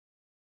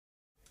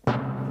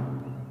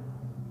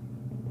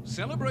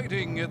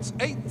Celebrating its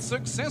 8th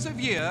successive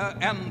year,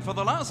 and for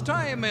the last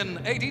time in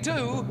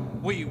 '82,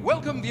 we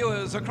welcome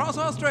viewers across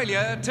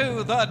Australia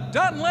to the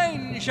Don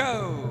Lane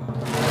Show.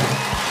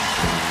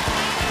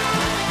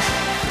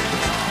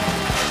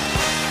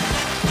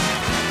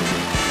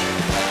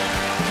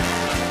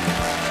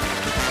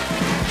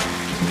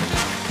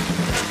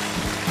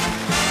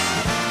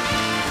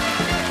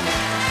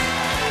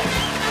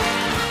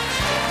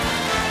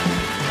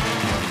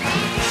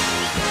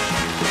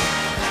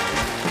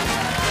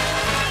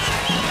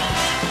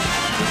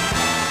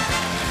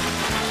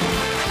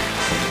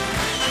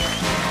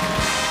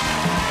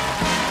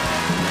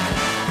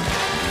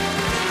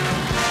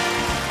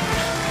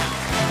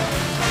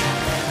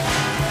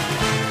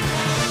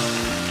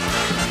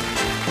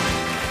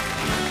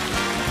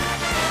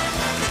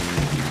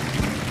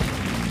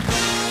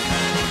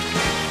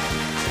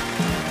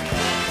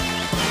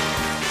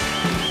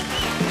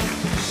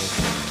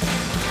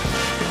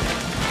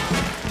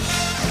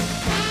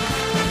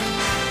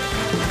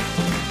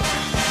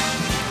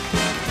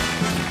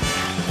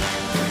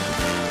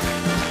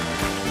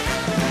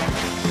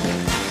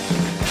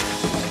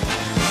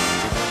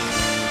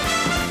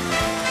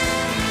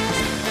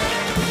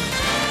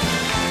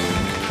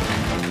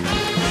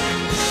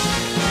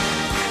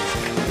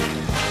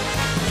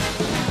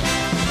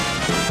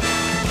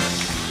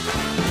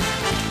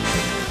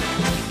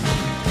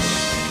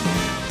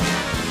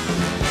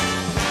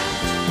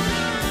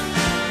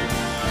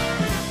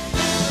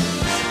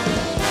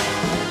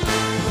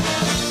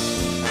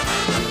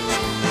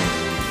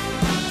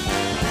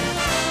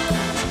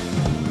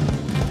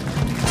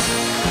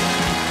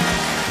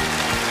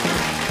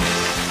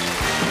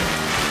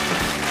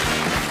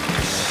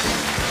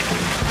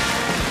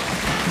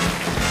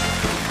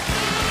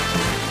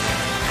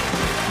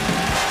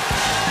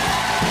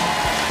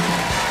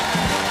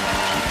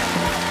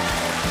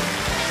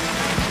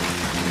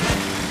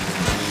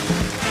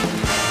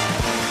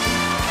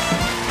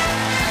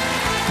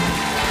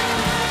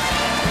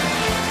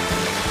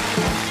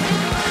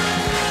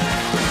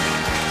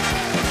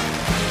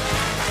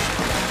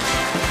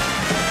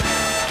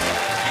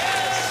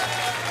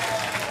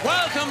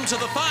 To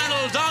the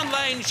final Don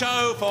Lane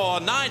Show for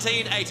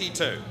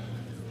 1982.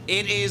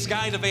 It is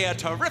going to be a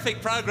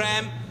terrific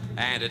program,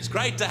 and it's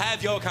great to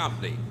have your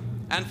company.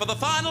 And for the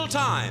final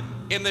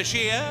time in this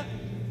year,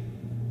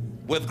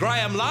 with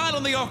Graham Lyle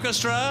on the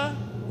orchestra,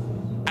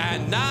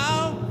 and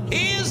now,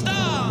 here's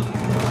Don.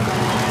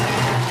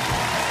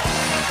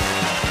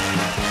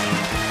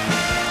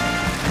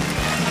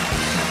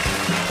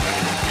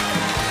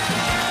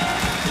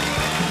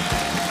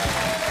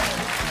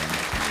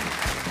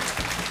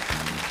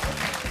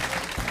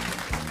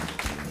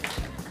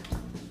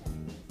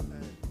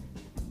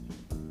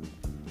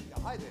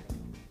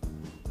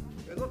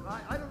 Look,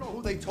 I don't know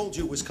who they told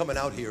you was coming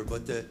out here,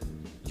 but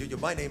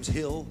my name's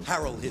Hill,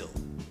 Harold Hill.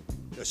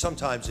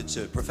 Sometimes it's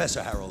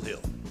Professor Harold Hill.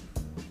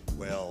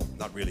 Well,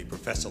 not really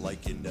professor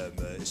like in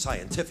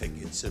scientific.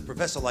 It's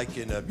professor like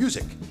in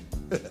music.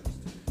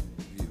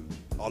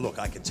 Oh, look,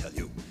 I can tell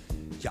you.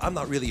 Yeah, I'm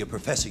not really a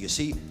professor, you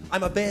see.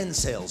 I'm a band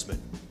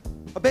salesman.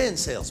 A band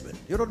salesman.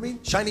 You know what I mean?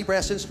 Shiny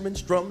brass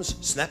instruments, drums,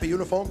 snappy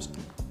uniforms.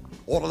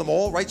 Order them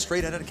all right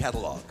straight out of the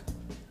catalog.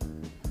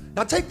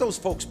 Now take those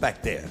folks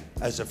back there,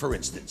 as for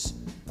instance.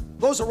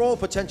 Those are all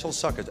potential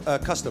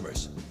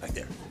customers back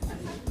there.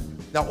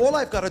 Now all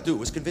I've got to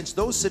do is convince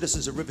those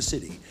citizens of River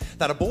City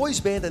that a boys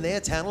band in their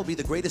town will be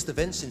the greatest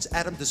event since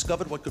Adam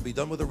discovered what could be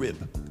done with a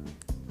rib.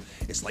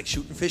 It's like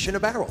shooting fish in a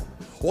barrel.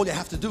 All you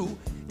have to do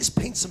is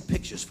paint some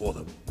pictures for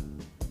them.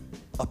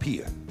 Up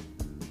here.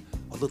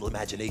 A little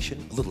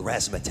imagination, a little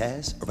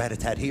razzmatazz, a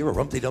rat-a-tat here, a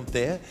rumty-dump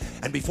there,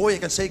 and before you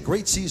can say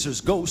Great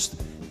Caesar's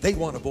ghost, they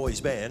want a boys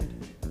band.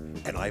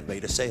 And I've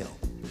made a sale.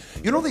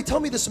 You know, they tell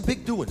me there's some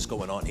big doings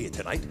going on here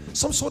tonight.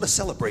 Some sort of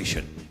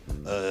celebration.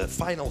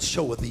 Final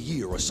show of the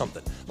year or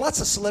something.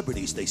 Lots of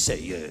celebrities, they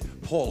say.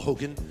 Paul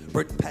Hogan,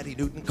 Bert and Patty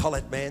Newton,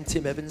 Colette Mann,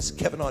 Tim Evans,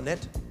 Kevin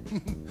Arnett.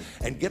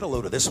 And get a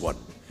load of this one.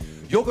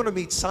 You're going to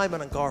meet Simon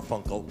and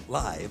Garfunkel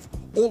live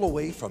all the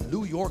way from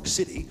New York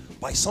City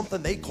by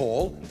something they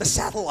call the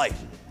satellite.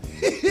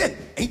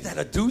 Ain't that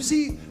a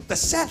doozy? The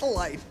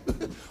satellite.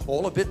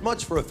 All a bit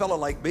much for a fella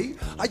like me.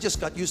 I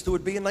just got used to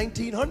it being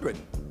 1900.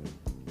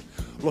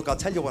 Look, I'll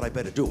tell you what I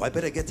better do. I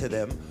better get to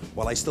them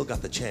while I still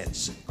got the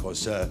chance,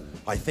 because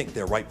I think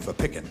they're ripe for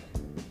picking.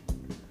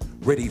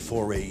 Ready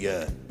for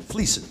a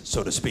fleecing,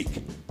 so to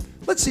speak.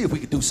 Let's see if we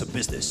can do some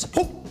business.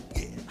 Oh,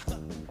 yeah.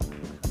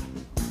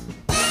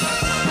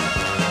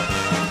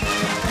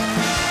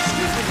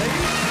 Excuse me, lady.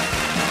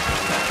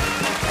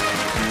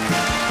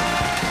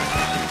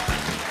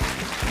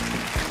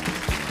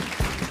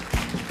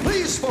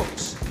 Please,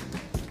 folks,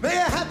 may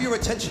I have your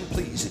attention,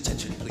 please?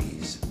 Attention,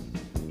 please.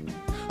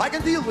 I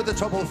can deal with the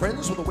trouble,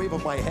 friends, with a wave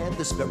of my hand,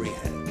 this very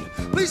hand.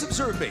 Please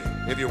observe me,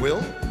 if you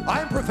will.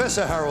 I'm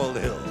Professor Harold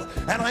Hill,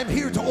 and I'm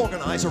here to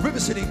organize a River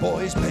City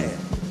Boys band.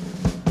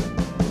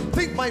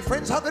 Think, my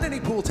friends, how could any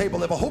pool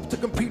table ever hope to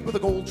compete with a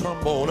gold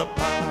trombone?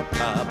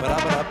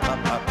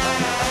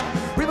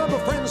 Remember,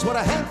 friends, was what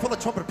a handful of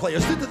trumpet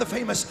players did to the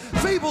famous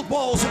fabled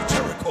walls of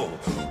Jericho.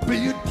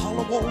 Big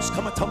pile of walls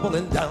come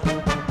a-tumbling down.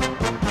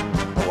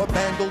 Oh, a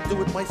band'll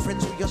do it, my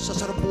friends. We just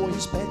said a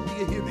boys' band, do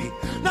you hear me?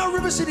 Now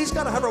River City's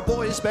gotta have a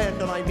boys'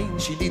 band, and I mean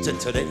she needs it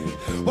today.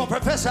 Well,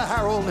 Professor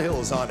Harold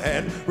Hill's on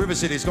hand. River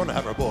City's gonna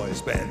have her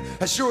boys' band.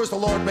 As sure as the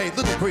Lord made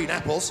little green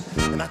apples,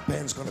 and that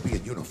band's gonna be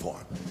in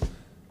uniform.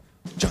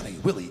 Johnny,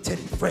 Willie,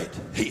 Teddy, Fred,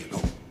 here you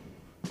go.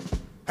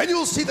 And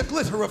you'll see the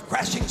glitter of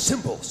crashing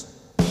cymbals.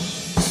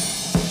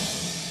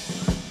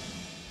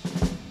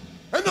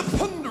 And the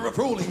thunder of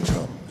rolling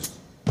drums.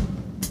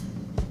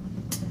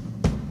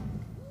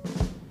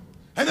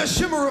 And the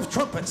shimmer of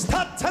trumpets.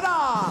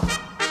 Ta-ta-da!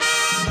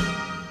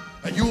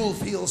 And you'll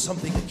feel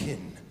something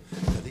akin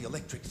to the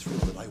electric thrill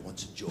that I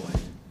once enjoyed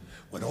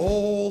when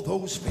all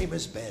those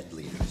famous band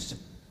leaders,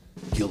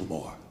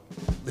 Gilmore,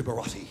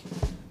 Liberati,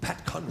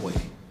 Pat Conway,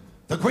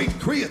 the great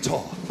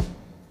Creator,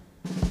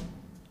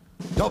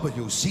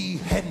 W.C.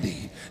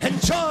 Handy, and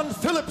John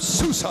Philip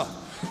Sousa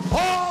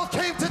all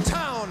came to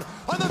town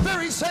on the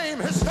very same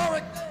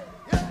historic day.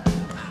 Yeah.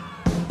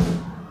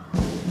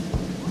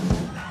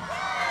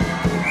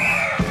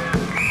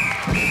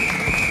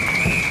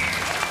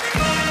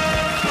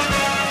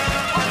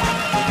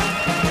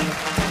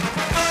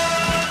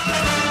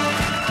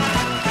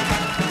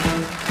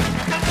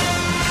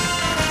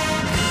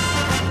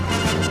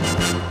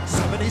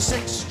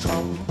 76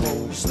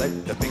 trombones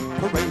led the big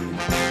parade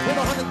with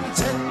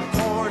 110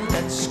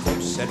 cornets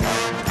close at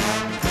hand.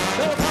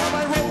 There were followed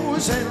by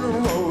rows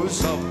and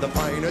rows of the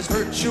finest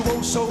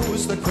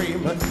virtuosos, the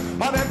cream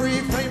of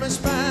every famous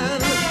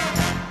band.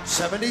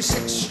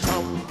 76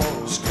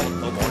 trombones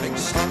cut the morning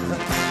sun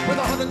with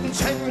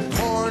 110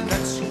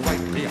 cornets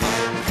right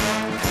behind.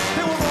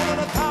 There were more than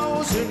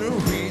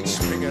 1,000 reeds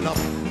springing up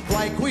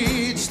like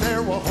weeds.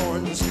 There were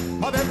horns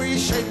of every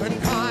shape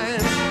and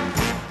kind.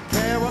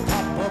 There were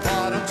copper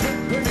bottom,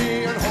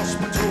 timpani, and horse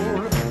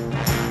platoon,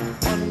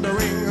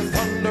 thundering,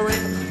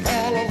 thundering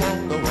all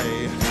along the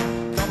way.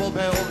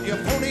 Double-belled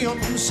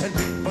euphoniums and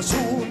big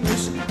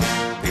bassoons,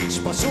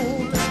 each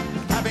bassoon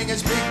having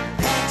his big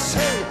part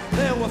say.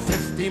 There were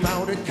 50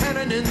 mounted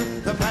cannon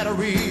in the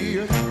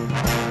battery,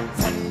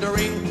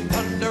 thundering,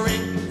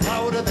 thundering,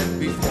 louder than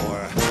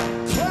before.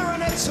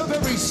 Clarinets of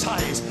every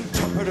size,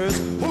 trumpeters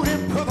who'd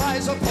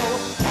improvise a full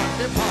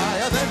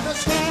higher than the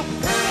score.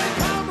 Here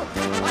they come!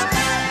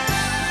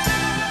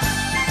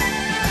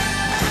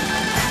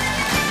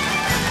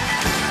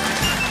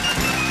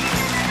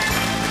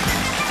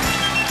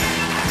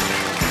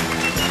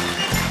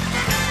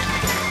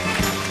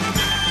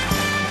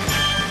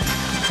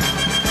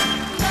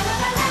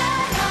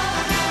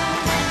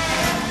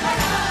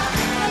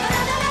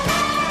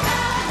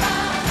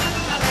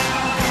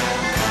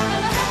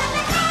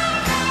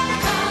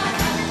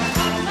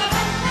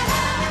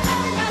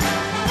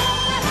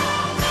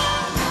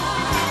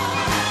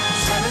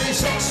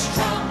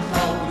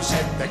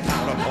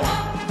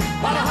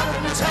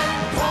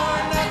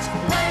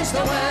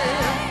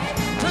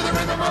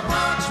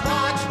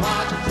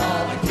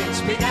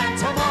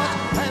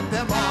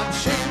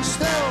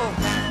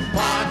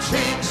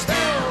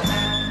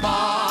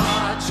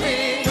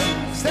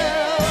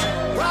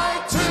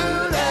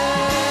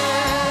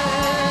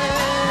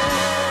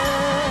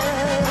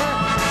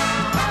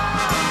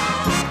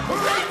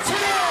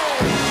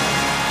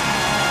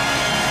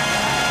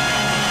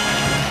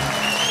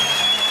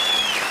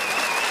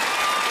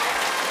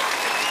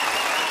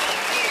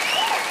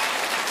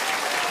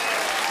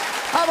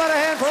 How about a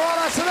hand for all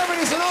our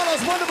celebrities and all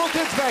those wonderful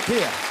kids back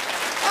here?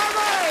 All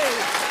right!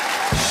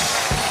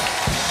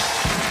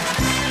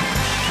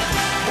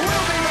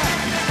 We'll be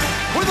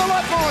back with a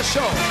lot more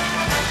show.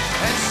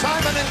 And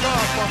Simon and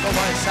Garfunkel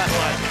by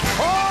satellite.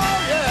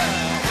 Oh, yeah!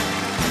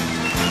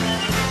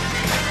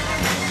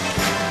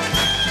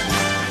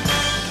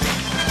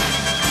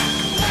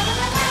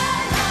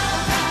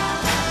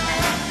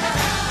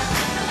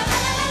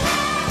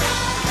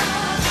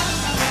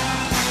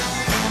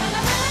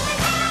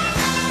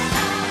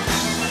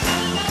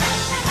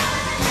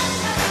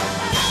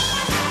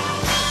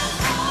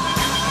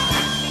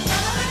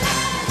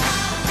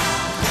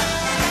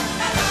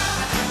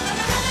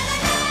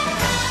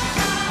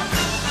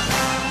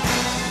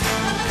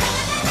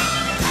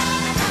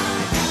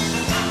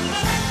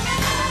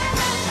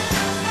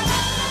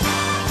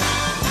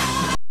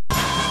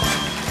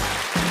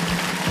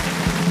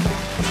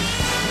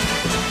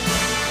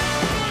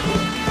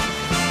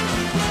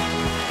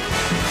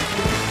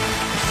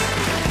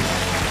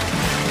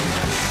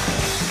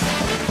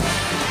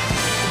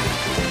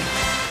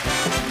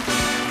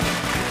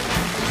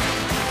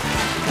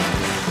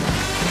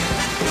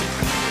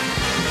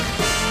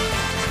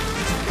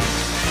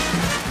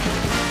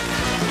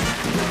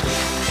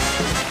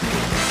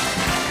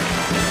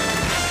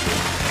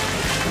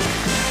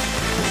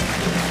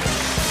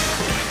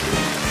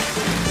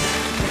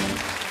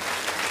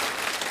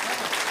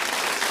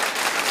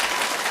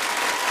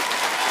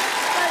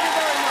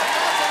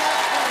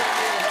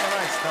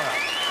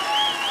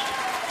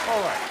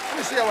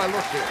 See how I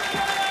look here.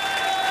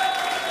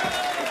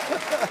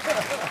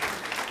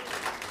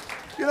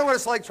 You know what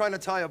it's like trying to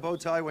tie a bow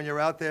tie when you're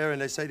out there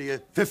and they say to you,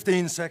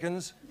 15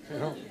 seconds? You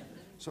know?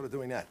 Sort of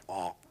doing that.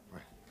 Oh.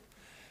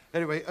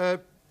 Anyway,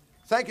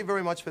 thank you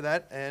very much for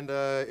that, and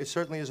it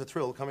certainly is a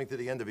thrill coming to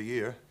the end of a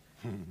year.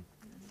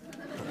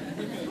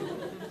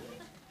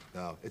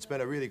 No, it's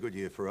been a really good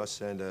year for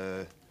us,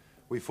 and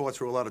we fought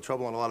through a lot of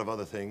trouble and a lot of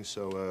other things,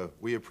 so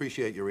we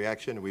appreciate your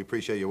reaction, and we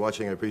appreciate you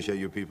watching. I appreciate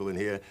you people in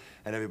here,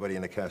 and everybody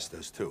in the cast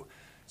does, too.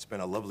 It's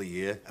been a lovely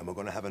year, and we're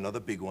going to have another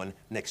big one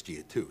next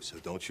year, too, so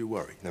don't you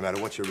worry, no matter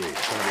what you read.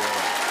 It's going to be all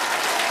right.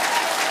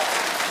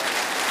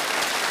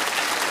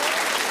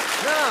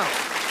 Now,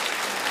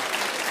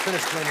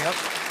 finish cleaning up.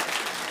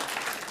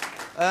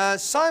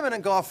 Simon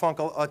and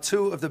Garfunkel are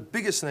two of the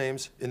biggest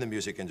names in the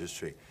music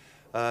industry.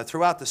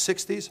 Throughout the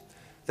 60s,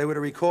 they were to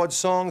record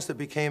songs that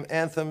became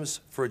anthems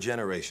for a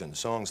generation.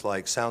 Songs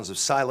like Sounds of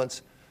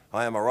Silence,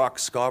 I Am a Rock,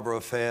 Scarborough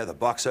Fair, The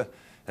Boxer,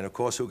 and of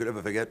course, who could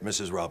ever forget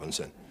Mrs.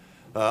 Robinson?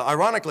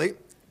 Ironically,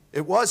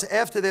 it was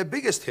after their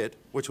biggest hit,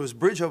 which was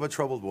Bridge Over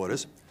Troubled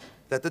Waters,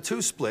 that the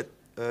two split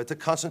to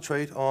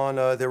concentrate on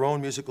their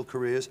own musical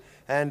careers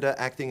and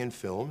acting in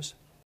films.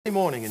 Early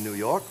morning in New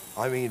York,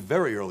 I mean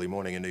very early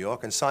morning in New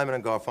York, and Simon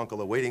and Garfunkel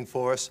are waiting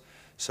for us.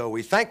 So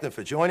we thank them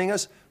for joining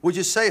us. Would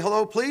you say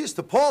hello, please,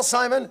 to Paul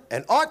Simon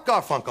and Art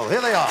Garfunkel?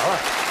 Here they are. All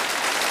right.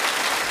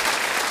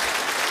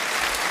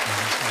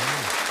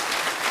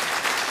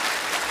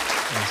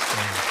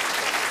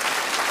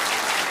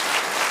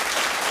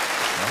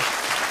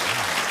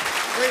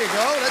 There you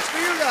go. That's for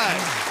you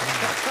guys.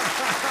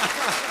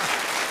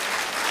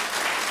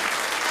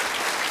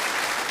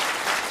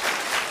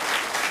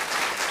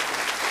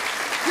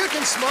 You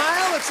can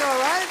smile. It's all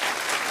right.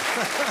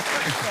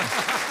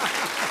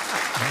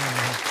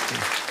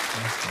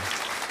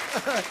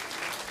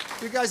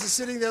 You guys are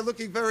sitting there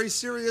looking very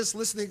serious,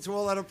 listening to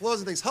all that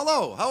applause and things.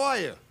 Hello, how are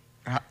you?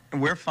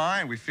 We're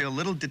fine. We feel a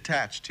little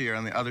detached here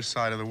on the other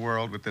side of the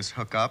world with this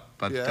hookup,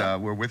 but Yeah.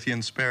 We're with you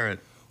in spirit.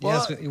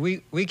 Yes,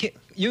 we can,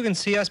 you can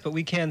see us, but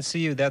we can't see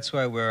you. That's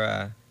why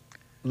we're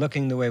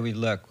looking the way we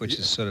look, which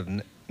is sort of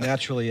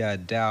naturally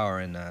dour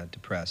and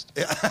depressed.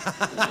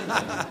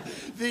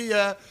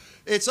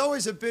 It's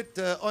always a bit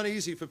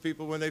uneasy for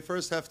people when they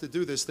first have to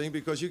do this thing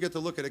because you get to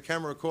look at a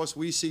camera. Of course,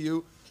 we see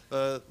you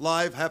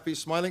live, happy,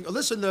 smiling.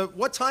 Listen,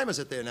 what time is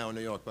it there now in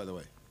New York, by the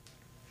way?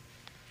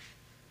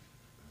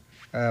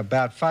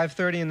 About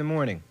 5:30 in the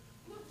morning.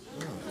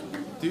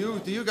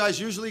 Do you guys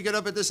usually get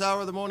up at this hour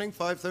of the morning,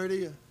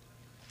 5:30? Of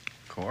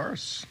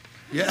course.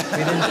 Yeah.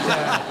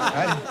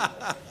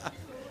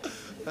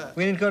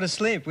 We didn't go to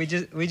sleep. We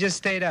just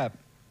stayed up.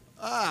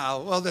 Ah,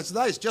 well, that's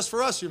nice. Just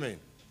for us, you mean?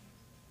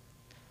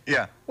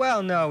 Yeah.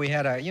 Well, no, we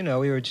had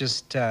we were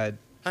just Hanging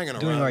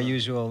doing around. our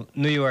usual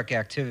New York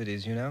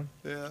activities, you know?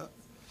 Yeah.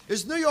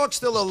 Is New York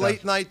still a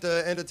late-night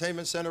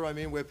entertainment center? I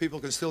mean, where people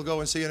can still go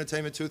and see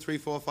entertainment 2, 3,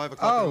 4, 5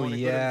 o'clock in the Oh, morning?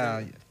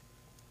 yeah.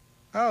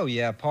 Oh,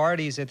 yeah.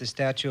 Parties at the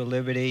Statue of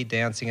Liberty,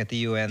 dancing at the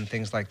UN,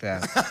 things like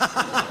that.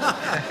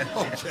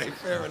 Okay,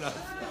 fair enough.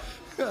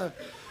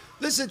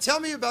 Listen, tell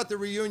me about the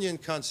reunion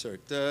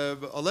concert.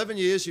 11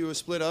 years you were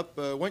split up,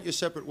 went your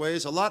separate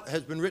ways. A lot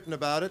has been written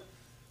about it.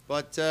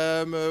 But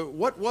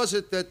what was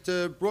it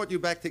that brought you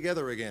back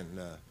together again?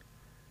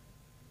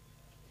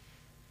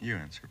 You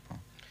answer, Paul.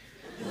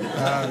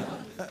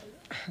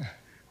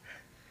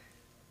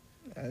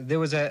 There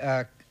was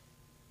a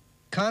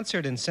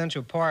concert in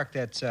Central Park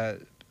that's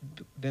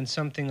been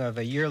something of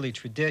a yearly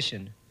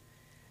tradition,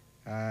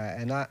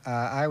 and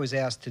I was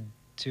asked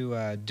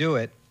to do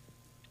it,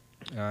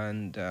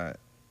 and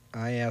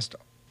I asked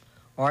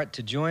Art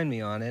to join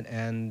me on it,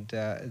 and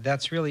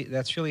that's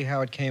really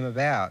how it came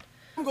about.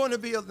 I'm going to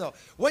be no.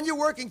 When you're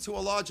working to a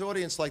large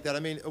audience like that, I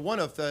mean, one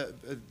of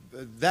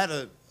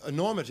that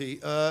enormity.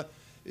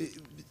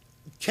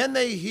 Can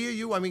they hear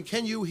you? I mean,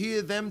 can you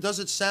hear them? Does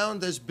it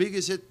sound as big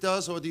as it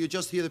does, or do you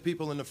just hear the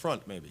people in the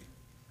front, maybe?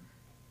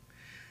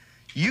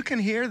 You can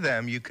hear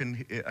them. You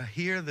can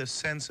hear the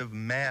sense of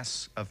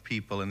mass of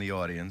people in the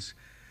audience.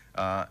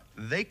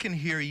 They can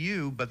hear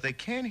you, but they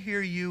can't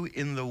hear you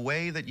in the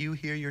way that you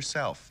hear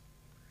yourself.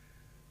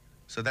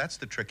 So that's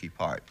the tricky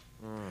part.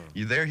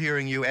 They're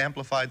hearing you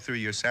amplified through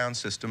your sound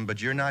system,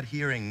 but you're not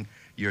hearing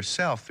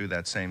yourself through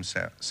that same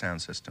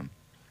sound system.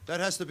 That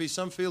has to be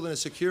some feeling of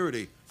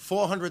security.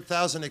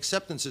 400,000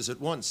 acceptances at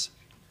once.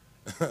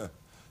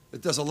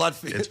 It does a lot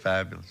for you. It's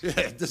fabulous. Yeah,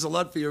 it does a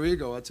lot for your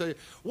ego, I'll tell you.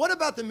 What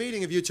about the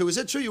meeting of you two? Is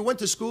it true you went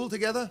to school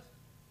together?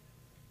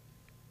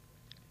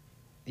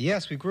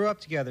 Yes, we grew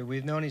up together.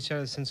 We've known each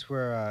other since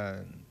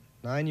we're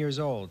 9 years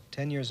old,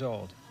 10 years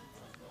old.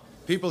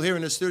 People here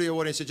in the studio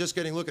audience are just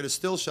getting a look at a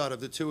still shot of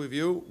the two of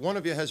you. One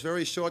of you has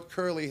very short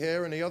curly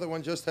hair, and the other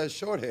one just has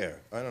short hair.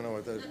 I don't know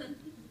what that...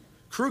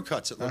 Crew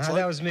cuts, it looks like.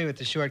 That was me with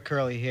the short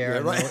curly hair.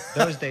 Yeah, right.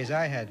 Those days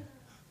I had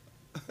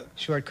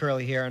short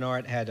curly hair, and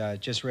Art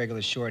had just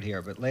regular short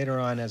hair. But later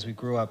on, as we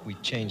grew up, we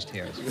changed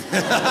hairs.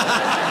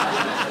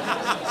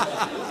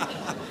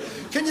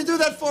 Can you do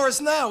that for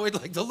us now? We'd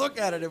like to look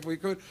at it if we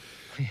could.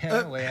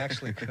 Yeah, we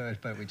actually could,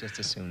 but we just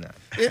assumed that.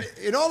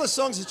 In all the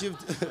songs that you've...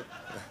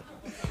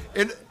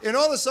 In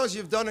all the songs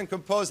you've done and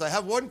composed, I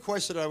have one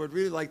question I would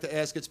really like to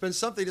ask. It's been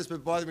something that's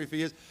been bothering me for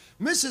years.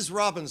 Mrs.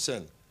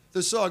 Robinson,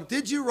 the song,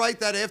 did you write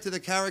that after the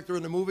character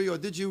in the movie, or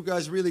did you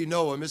guys really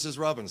know a Mrs.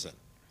 Robinson?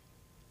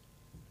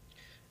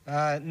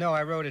 No,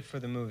 I wrote it for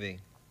the movie.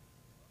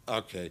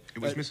 Okay.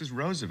 It was Mrs.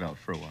 Roosevelt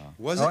for a while.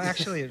 Was it? Oh,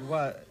 actually, it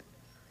was.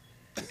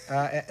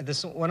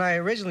 When I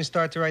originally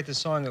started to write the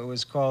song, it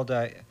was called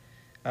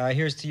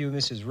Here's to You,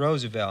 Mrs.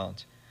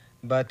 Roosevelt.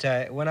 But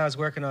when I was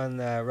working on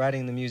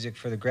writing the music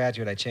for The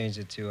Graduate, I changed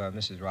it to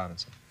Mrs.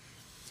 Robinson.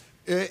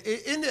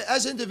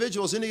 As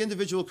individuals, in the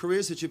individual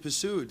careers that you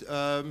pursued,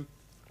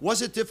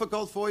 was it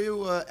difficult for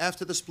you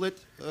after the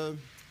split?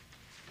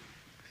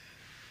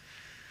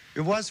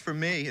 It was for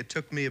me. It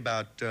took me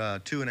about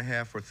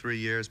 2.5 or 3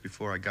 years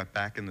before I got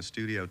back in the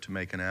studio to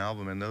make an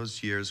album, and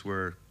those years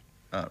were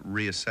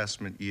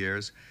reassessment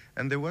years.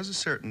 And there was a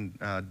certain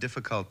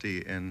difficulty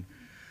in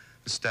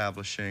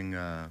establishing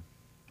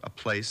a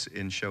place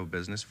in show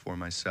business for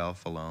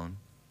myself alone.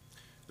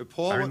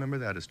 Paul, I remember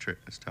that as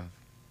tough.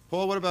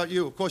 Paul, what about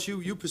you? Of course,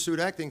 you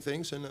pursued acting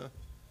things, and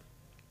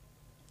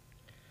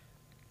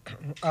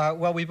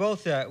Well, we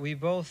both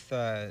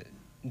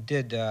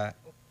did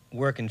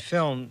work in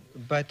film,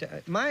 but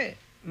my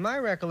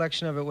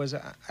recollection of it was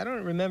I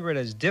don't remember it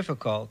as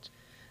difficult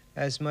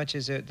as much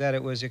as that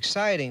it was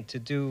exciting to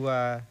do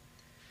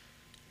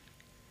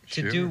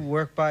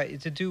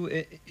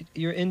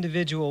your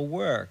individual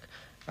work.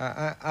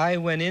 I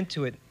went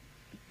into it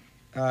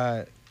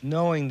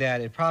knowing that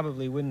it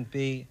probably wouldn't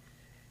be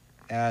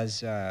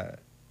as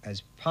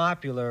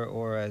popular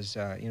or as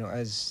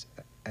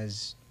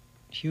as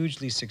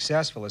hugely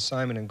successful as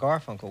Simon and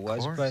Garfunkel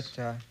was. Of course.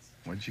 But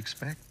what did you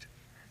expect?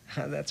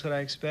 that's what I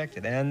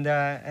expected, and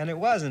it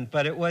wasn't.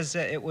 But it was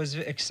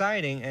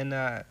exciting and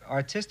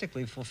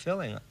artistically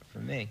fulfilling for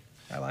me.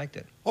 I liked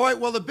it. all right,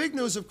 well, the big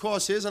news, of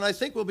course, is, and I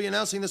think we'll be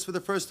announcing this for the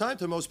first time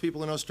to most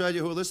people in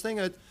Australia who are listening,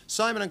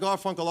 Simon and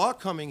Garfunkel are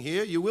coming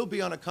here. You will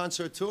be on a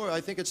concert tour. I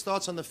think it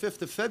starts on the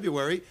 5th of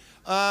February.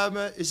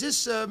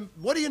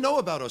 What do you know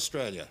about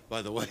Australia,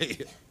 by the way?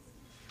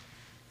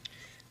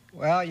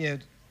 Well, you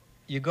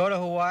go to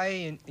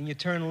Hawaii and you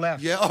turn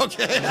left. Yeah,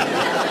 okay.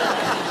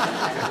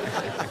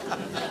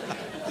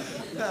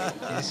 You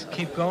just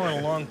keep going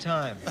a long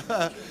time.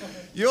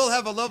 You'll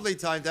have a lovely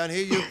time down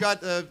here. You've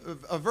got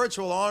a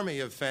virtual army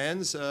of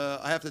fans.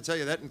 I have to tell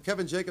you that. And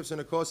Kevin Jacobson,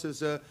 of course,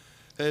 is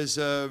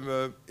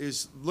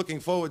looking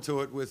forward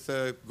to it with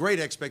great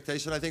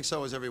expectation. I think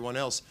so is everyone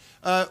else.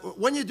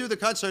 When you do the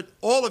concert,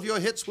 all of your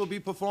hits will be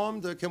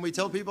performed. Can we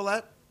tell people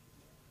that?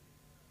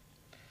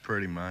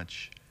 Pretty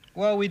much.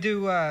 Well, we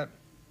do.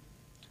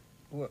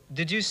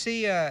 Did you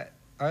see?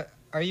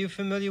 Are you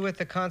familiar with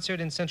the concert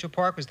in Central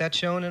Park? Was that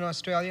shown in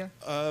Australia?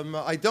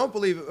 I don't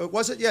believe it.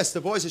 Was it? Yes,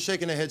 the boys are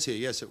shaking their heads here.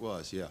 Yes, it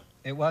was. Yeah.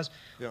 It was?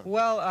 Yeah.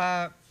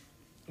 Well,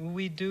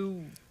 we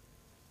do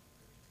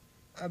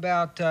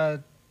about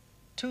 2/3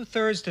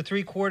 to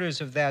 3/4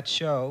 of that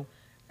show,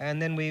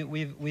 and then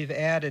we've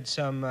added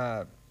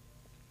some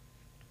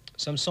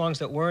songs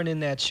that weren't in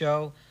that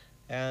show,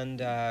 and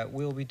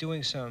we'll be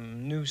doing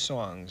some new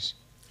songs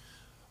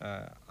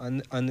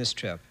on this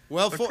trip.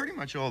 Well, But pretty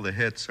much all the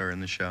hits are in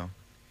the show.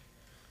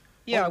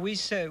 Yeah, we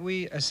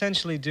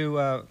essentially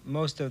do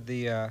most of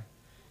the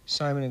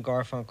Simon and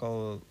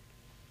Garfunkel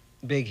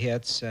big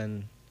hits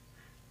and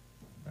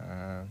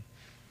a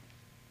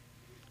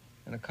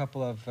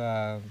couple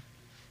of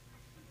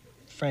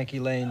Frankie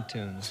Lane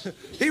tunes.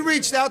 he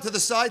reached out to the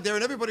side there,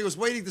 and everybody was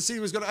waiting to see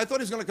who was going to. I thought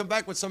he was going to come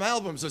back with some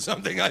albums or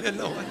something. I didn't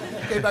know.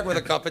 He came back with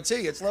a cup of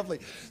tea. It's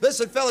lovely.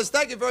 Listen, fellas,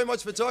 thank you very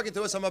much for talking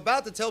to us. I'm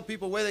about to tell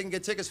people where they can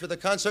get tickets for the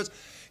concerts.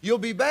 You'll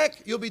be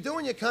back. You'll be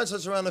doing your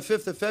concerts around the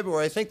 5th of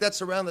February. I think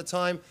that's around the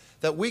time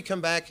that we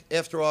come back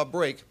after our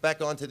break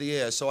back onto the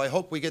air. So I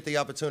hope we get the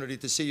opportunity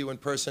to see you in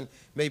person,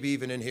 maybe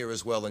even in here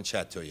as well, and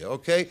chat to you.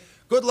 Okay?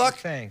 Good luck.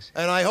 Thanks.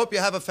 And I hope you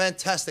have a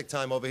fantastic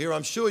time over here.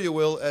 I'm sure you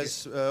will,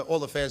 as all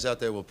the fans out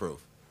there will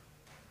prove.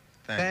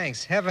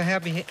 Thanks. Have a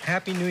happy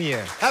New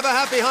Year. Have a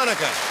happy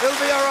Hanukkah. It'll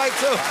be all right,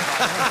 too.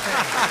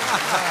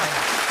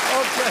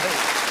 Okay.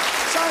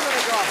 Simon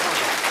and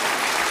Garfunkel.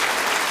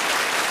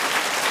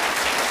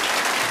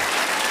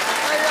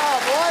 There you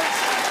are, boys.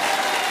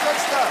 Good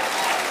stuff.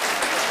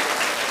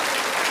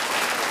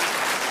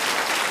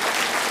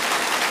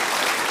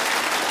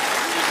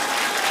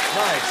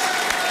 Nice.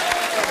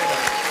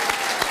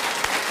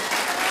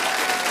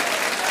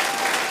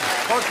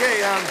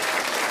 Okay,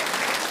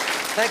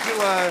 thank you,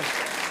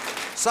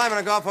 Simon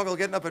and Garfunkel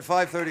getting up at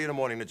 5:30 in the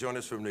morning to join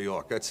us from New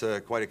York. That's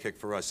quite a kick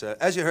for us.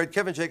 As you heard,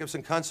 Kevin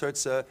Jacobson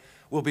Concerts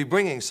will be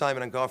bringing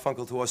Simon and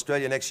Garfunkel to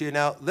Australia next year.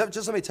 Now,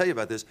 just let me tell you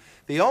about this.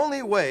 The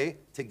only way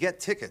to get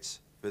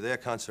tickets for their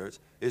concerts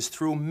is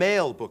through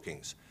mail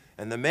bookings.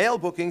 And the mail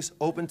bookings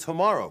open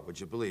tomorrow, would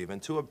you believe?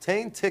 And to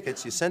obtain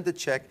tickets, you send a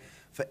check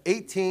for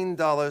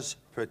 $18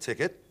 per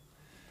ticket.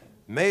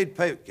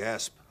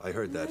 Gasp, I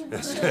heard that.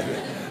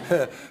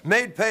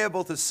 Made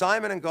payable to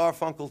Simon and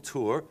Garfunkel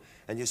Tour,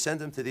 and you send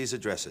them to these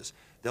addresses.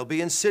 They'll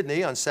be in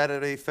Sydney on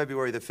Saturday,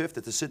 February the 5th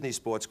at the Sydney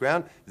Sports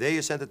Ground. There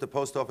you send it to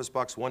Post Office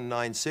Box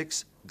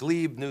 196,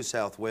 Glebe, New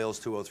South Wales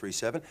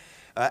 2037.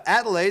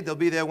 Adelaide, they'll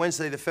be there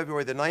Wednesday, the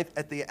February the 9th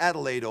at the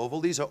Adelaide Oval.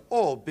 These are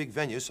all big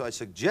venues, so I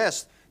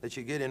suggest that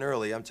you get in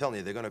early. I'm telling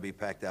you, they're going to be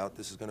packed out.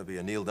 This is going to be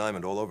a Neil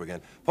Diamond all over again.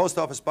 Post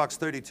Office Box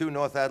 32,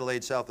 North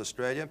Adelaide, South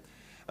Australia.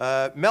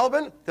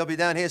 Melbourne, they'll be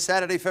down here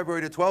Saturday,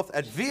 February the 12th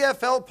at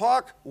VFL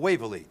Park,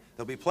 Waverley.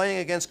 They'll be playing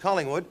against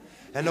Collingwood.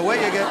 And the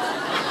way you get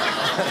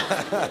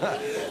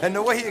and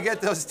the way you get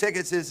those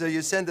tickets is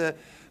you send a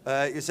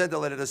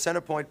letter to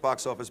Centrepoint,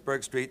 Box Office,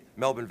 Burke Street,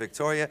 Melbourne,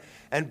 Victoria.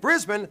 And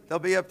Brisbane, they'll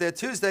be up there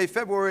Tuesday,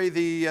 February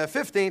the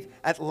 15th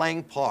at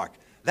Lang Park.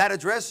 That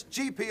address,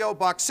 GPO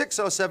Box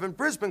 607,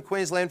 Brisbane,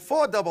 Queensland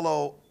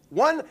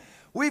 4001.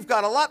 We've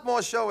got a lot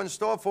more show in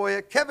store for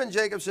you. Kevin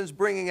Jacobson's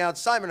bringing out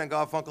Simon and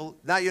Garfunkel.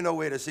 Now you know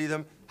where to see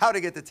them, how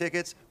to get the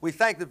tickets. We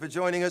thank them for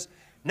joining us.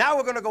 Now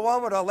we're going to go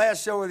on with our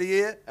last show of the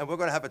year, and we're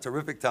going to have a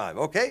terrific time,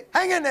 okay?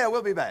 Hang in there.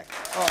 We'll be back.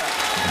 All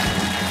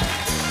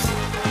right.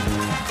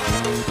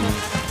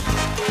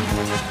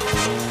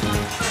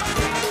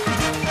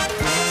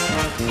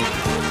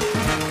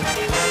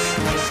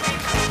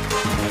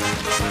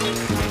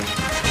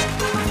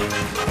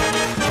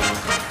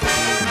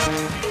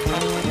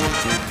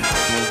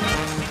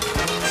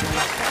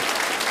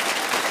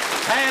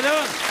 How you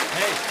doing?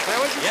 Hey. Hey,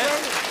 what'd you say?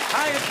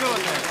 How you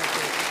doing there?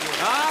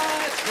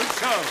 Ah, it's a good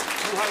show.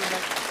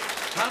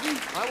 Pardon?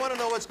 I want to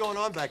know what's going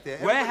on back there.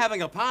 We're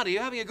having a party.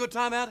 You're having a good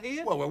time out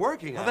here? Well, we're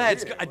working Well, on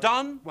that's it.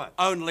 Don, What?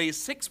 only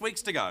 6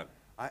 weeks to go.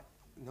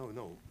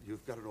 No,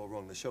 you've got it all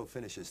wrong. The show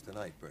finishes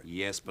tonight, Bert.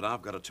 Yes, but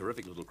I've got a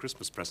terrific little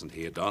Christmas present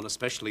here, Don,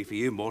 especially for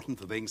you, Morton,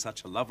 for being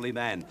such a lovely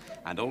man.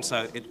 And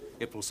also,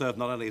 it will serve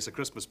not only as a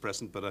Christmas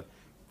present, but a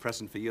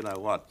present for you know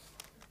what.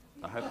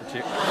 I hope that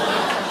you...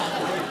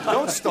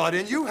 Don't start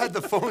in. You had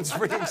the phones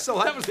ringing so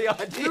That was the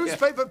idea.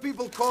 Newspaper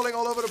people calling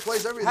all over the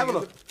place, everything. Have a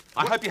look.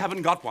 I hope you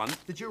haven't got one.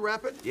 Did you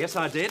wrap it? Yes,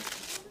 I did.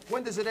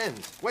 When does it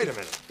end? Wait a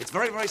minute. It's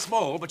very, very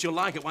small, but you'll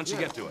like it once you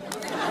get to it.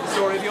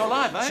 Story of your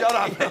life, eh? Shut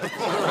up.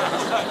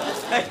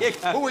 There you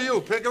go. Who are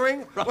you,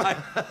 Pickering? Right.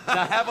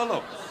 Now, have a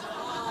look.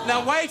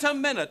 Now, wait a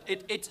minute.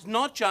 It's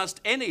not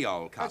just any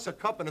old cup. That's a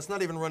cup and it's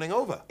not even running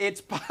over.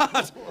 It's part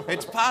of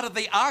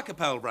the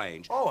Archipel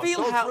range. Oh, I'm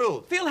so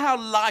thrilled. Feel how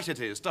light it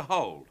is to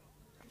hold.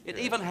 It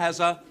even has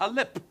a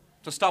lip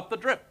to stop the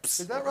drips.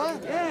 Is that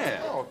right?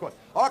 Yeah. Oh, of course.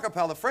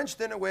 Archipel, the French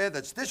dinnerware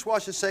that's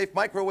dishwasher safe,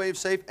 microwave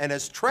safe, and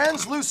as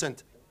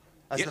translucent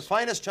as Yes. the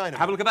finest china.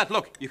 Have a look at that.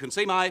 Look, you can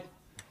see my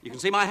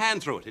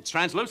hand through it. It's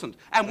translucent.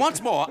 And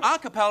once more,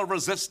 Archipel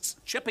resists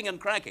chipping and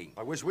cracking.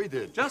 I wish we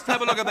did. Just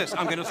have a look at this.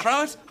 I'm going to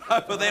throw it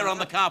over there on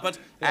the carpet,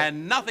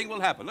 and nothing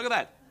will happen. Look at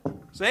that.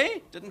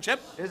 See? Didn't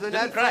chip. Isn't didn't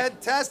that crack.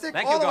 fantastic?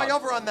 Thank All you, the way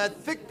God. over on that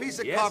thick piece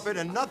of Yes. carpet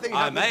and nothing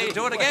I happened. may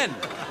do it again.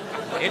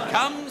 It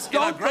comes in a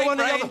Don't great go on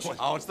the other range. one.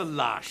 Oh, it's the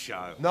last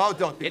show. No,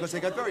 don't, because they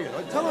got very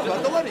annoyed. Tell them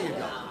about the letter you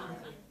got.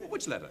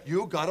 Which letter?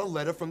 You got a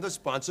letter from the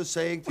sponsor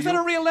saying to Was you... that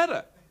a real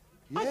letter?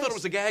 I Yes. thought it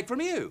was a gag from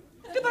you.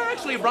 Did they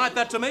actually write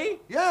that to me?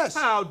 Yes.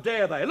 How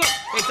dare they? Look,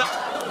 it's a...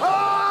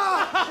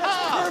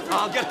 Ah!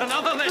 I'll get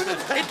another letter.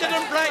 It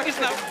didn't break.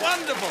 Isn't that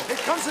wonderful? It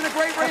comes in a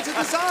great range of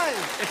designs.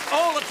 It's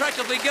all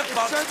attractively gift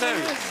boxed too.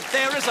 certainly is.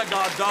 There is a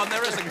God, Don.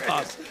 There is a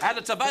God. And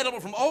it's available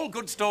from all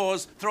good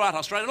stores throughout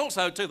Australia, and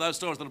also to those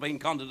stores that have been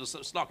conned into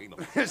stocking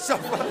them. So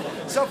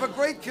for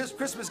great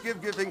Christmas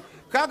gift giving,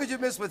 how could you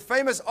miss with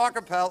famous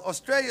Archipel,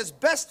 Australia's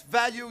best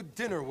value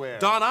dinnerware?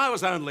 Don, I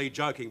was only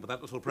joking with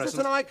that little Is present.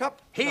 this an eye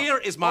cup? Here No.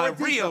 is my Or a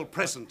D real cup?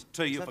 present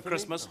to you that for for me?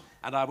 Christmas,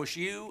 and I wish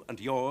you and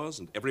yours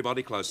and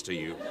everybody close to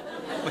you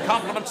the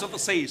compliments of the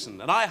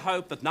season. And I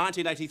hope that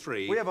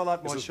 1983 We have a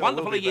lot more is as show.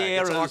 wonderful We'll be a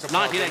year back. as It's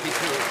 1982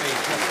 has been.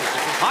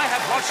 I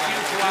have watched you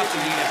throughout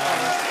the year, Don,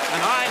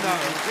 and I know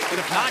that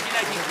if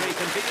 1983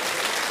 can be...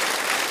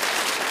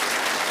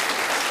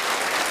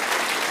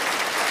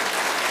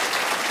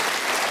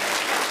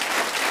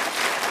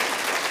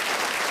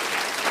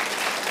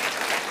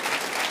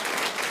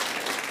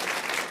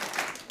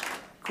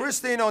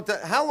 Christine,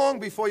 how long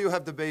before you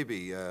have the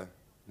baby,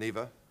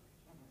 Neva?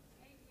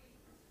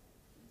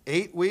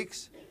 8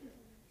 weeks.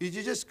 Could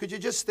you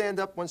just stand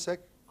up one sec?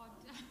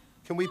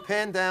 Can we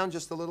pan down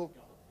just a little?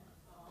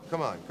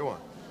 Come on, come on.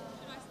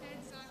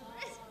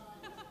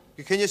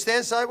 Can you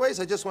stand sideways?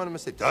 I just want him to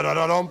say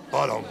da-da-da-dum,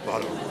 ba-dum,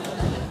 ba-dum.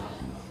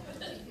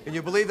 Can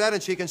you believe that?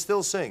 And she can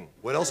still sing.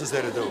 What else is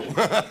there to do?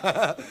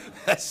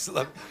 That's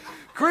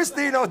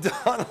Christine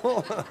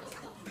O'Donnell.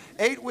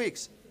 8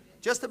 weeks.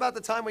 Just about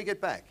the time we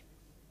get back.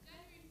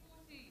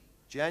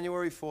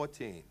 January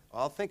 14.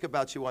 I'll think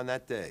about you on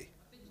that day.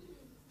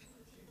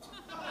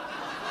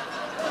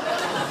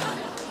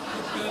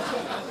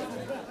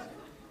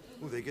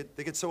 Ooh, they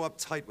get so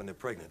uptight when they're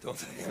pregnant, don't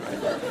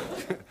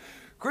they?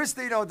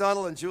 Christine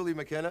O'Donnell and Julie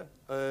McKenna,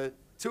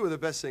 two of the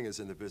best singers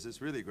in the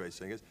business, really great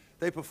singers.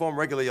 They perform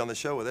regularly on the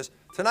show with us.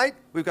 Tonight,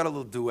 we've got a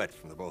little duet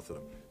from the both of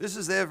them. This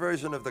is their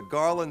version of the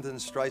Garland and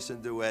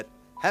Streisand duet,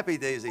 Happy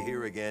Days Are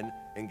Here Again,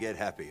 and Get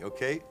Happy,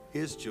 okay?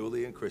 Here's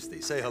Julie and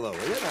Christy. Say hello,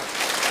 will you?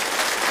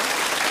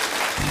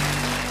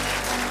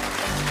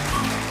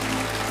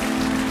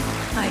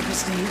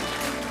 Christine.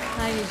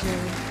 How you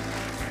doing?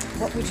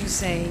 What would you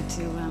say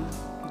to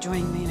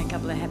join me in a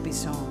couple of happy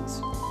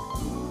songs?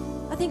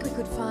 I think we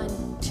could find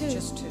two.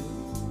 Just two.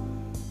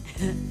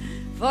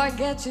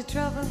 Forget your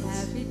troubles.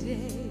 Happy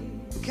day.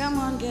 Come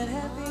on, get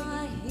happy.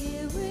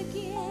 Here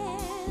again.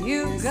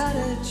 You've got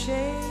a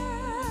chase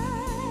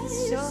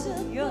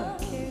all your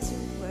cares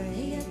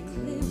away.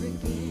 Clear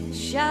again.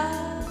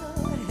 Shout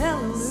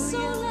hallelujah. So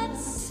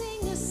let's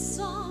sing a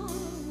song.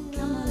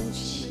 Come on and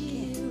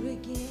cheer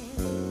again.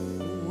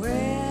 We're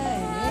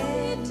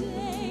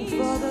heading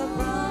for the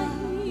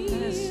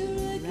promised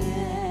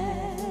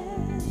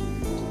land.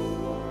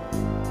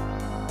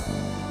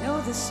 Know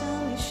the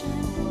sun is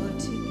shining All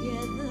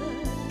together.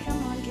 Come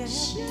on, get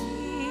Shout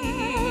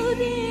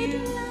happy.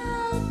 it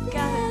loud.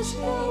 Got a There's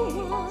no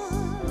chase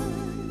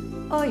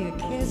one. all your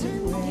cares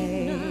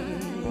away.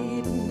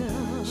 Night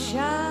now.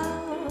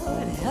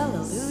 Shout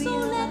hallelujah. So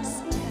let's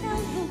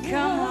tell the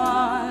Come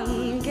world.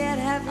 on, get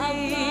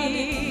happy.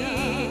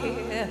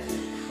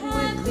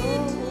 Happy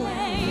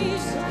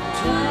days of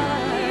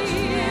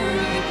Judgment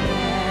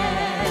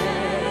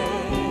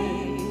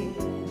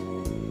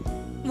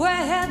Day.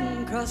 We're heading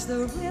across the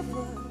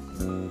river.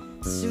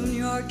 Soon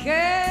your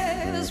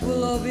cares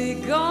will all be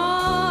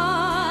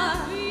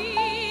gone.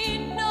 Be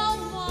no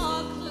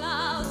more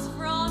clouds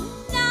from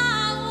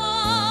now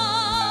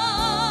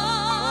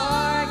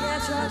on.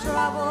 Forget your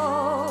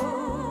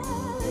troubles.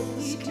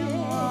 Come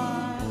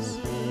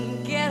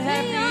on, get We are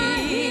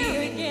happy.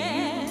 here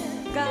again.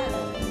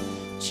 Gotta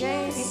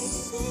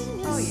chase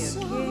all your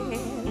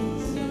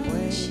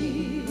cares away.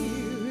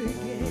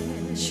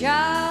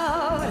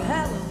 Shout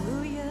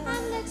hallelujah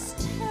And let's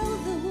tell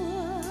the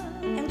world.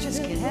 and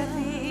just get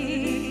happy.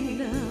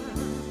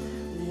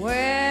 We're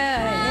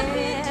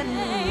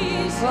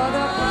heading for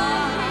the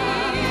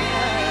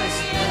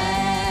promised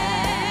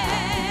land.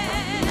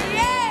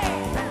 Yeah!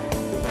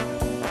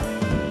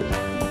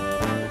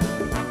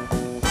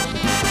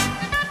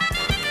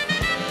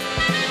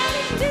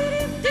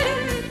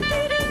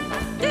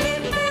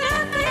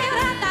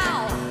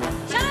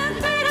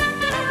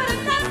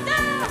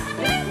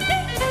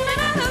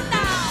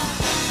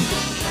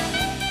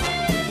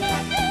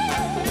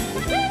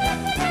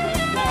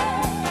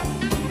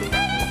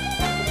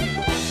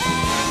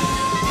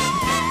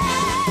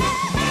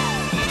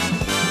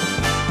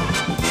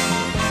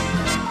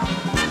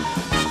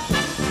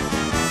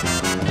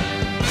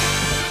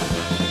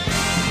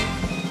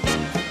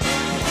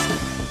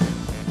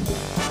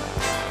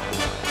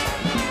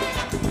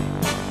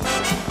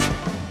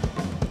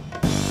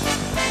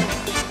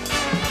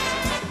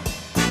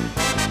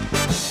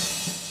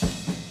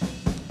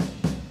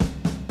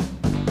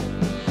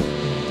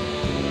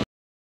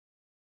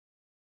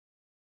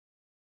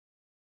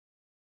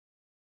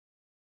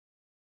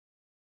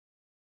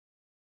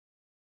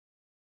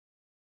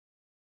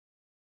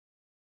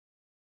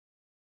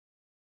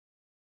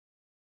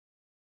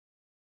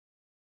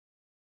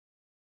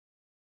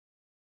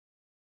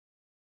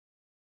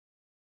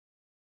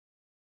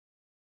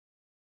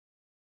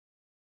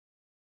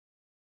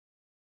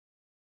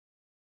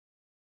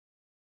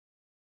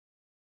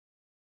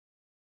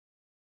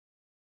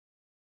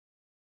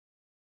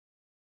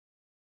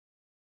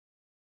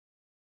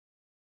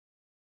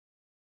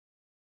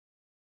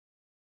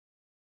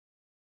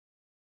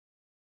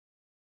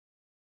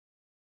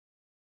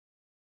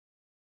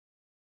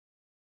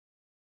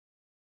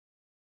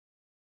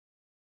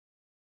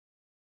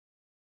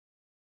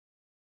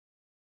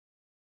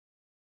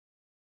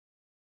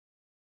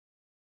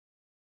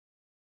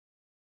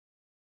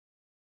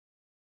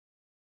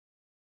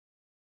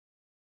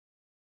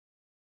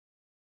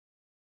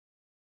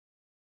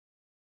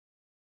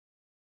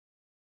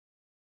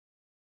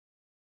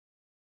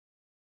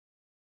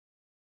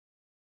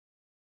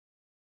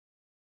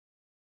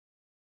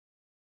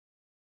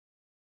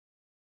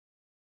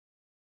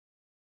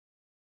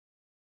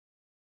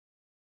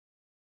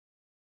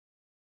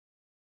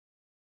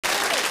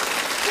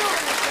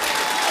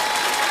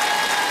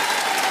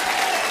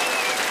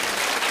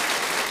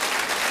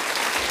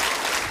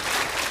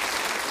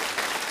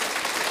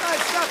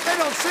 They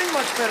don't sing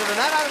much better than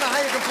that. I don't know how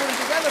you can put them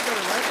together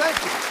better than that. Thank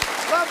you.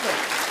 It's lovely.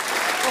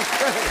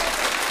 Okay.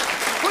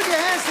 Put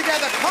your hands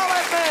together.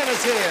 Paulette Man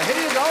is here. Here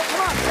you go.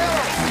 Come on,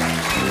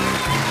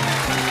 Taylor.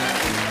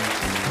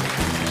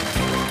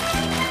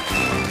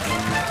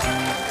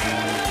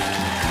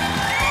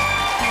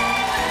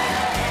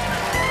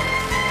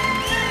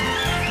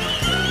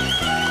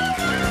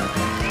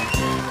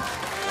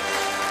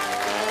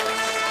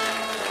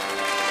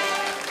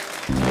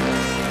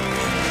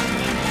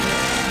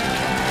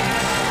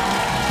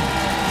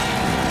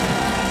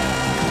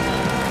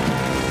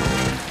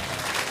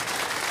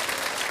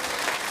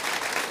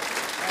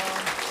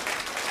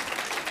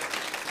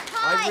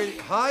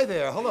 Hi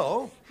there.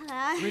 Hello.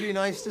 Hello. Really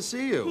nice to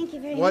see you. Thank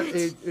you very what, much.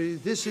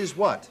 This is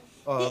what?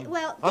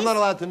 Well, I'm not this-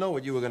 allowed to know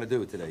what you were going to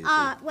do today. You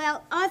see.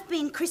 Well, I've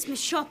been Christmas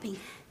shopping.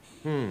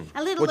 A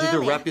little What'd you do,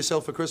 early. wrap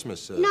yourself for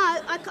Christmas? No,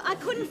 I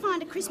couldn't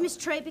find a Christmas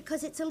tree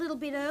because it's a little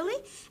bit early,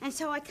 and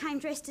so I came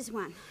dressed as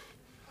one.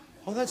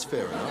 Oh, that's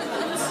fair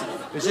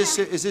enough.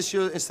 Is this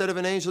your, instead of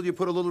an angel, you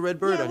put a little red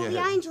bird on your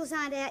the head? angels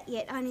aren't out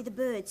yet, only the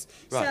birds.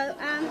 Right.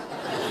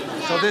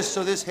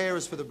 So this hair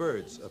is for the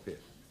birds up here.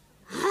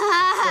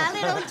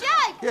 Little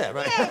joke. Yeah,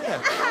 right.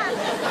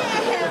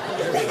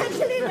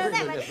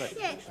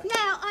 Yeah.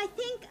 Now, I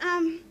think,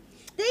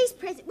 these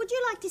presents... Would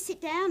you like to sit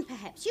down,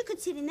 perhaps? You could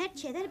sit in that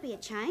chair. That'd be a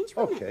change,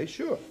 wouldn't it? Okay,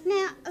 sure.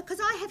 Now, because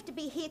I have to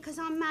be here because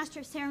I'm master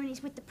of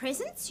ceremonies with the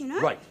presents, you know?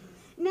 Right.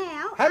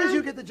 Now... How did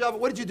you get the job?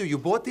 What did you do? You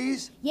bought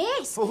these?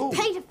 Yes. For who?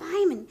 Peter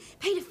Feynman.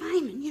 Peter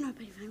Feynman. You know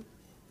Peter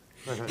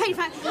Feynman. Peter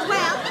Feynman.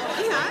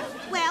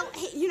 Well,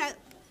 you know,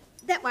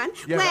 that one.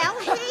 Yeah. Well,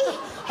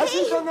 Has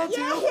he done that to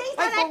you? he's I done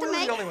that thought to we were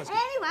me. the only ones.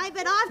 Anyway,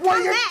 but I've What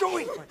done are you that.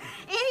 doing?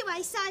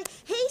 Anyway, so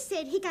he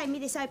said, he gave me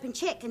this open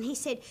check and he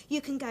said, you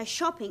can go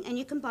shopping and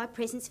you can buy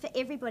presents for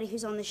everybody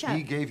who's on the show.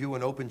 He gave you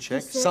an open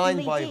check? He Signed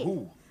certainly by did.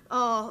 who?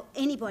 Oh,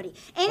 anybody.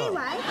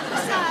 Anyway,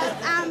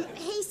 so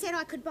he said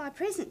I could buy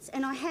presents,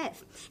 and I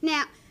have.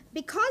 Now,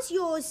 because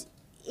yours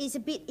is a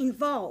bit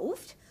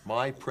involved...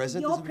 My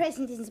present? Your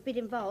present is a bit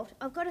involved.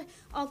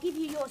 I'll give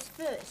you yours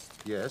first.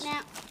 Yes.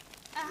 Now,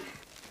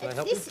 Can I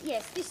help this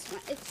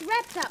one. It's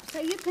wrapped up,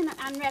 so you can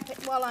unwrap it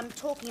while I'm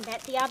talking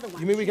about the other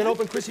one. You mean we can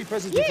open Chrissy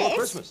presents before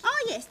Christmas?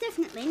 Oh, yes,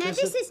 definitely. Now,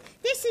 this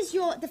is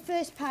the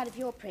first part of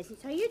your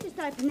present, so you just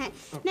open that.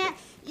 Okay. Now,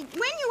 when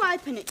you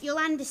open it, you'll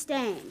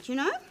understand, you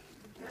know?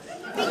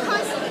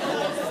 Because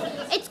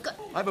it's got...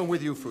 I've been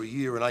with you for a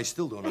year and I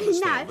still don't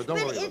understand, but don't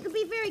worry about it'll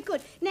be very good.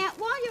 Now,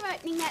 while you're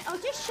opening that, I'll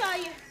just show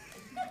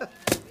you...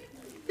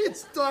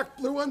 It's dark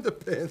blue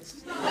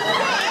underpants.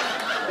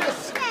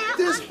 Now,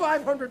 There's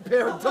 500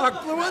 pair of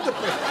dark blue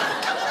underpants.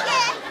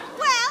 Yeah,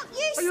 well,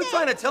 Are you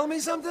trying to tell me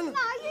something? No,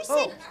 you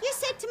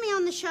said to me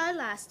on the show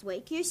last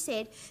week, you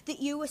said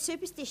that you were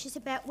superstitious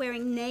about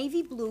wearing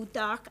navy blue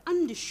dark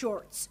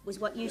undershorts, was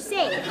what you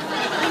said. In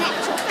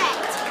actual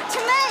fact, to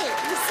me,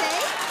 you see.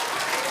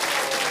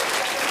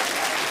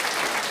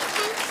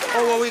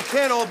 Oh, well, we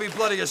can't all be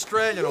bloody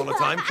Australian all the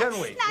time, can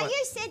we? No,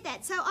 you said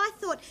that, so I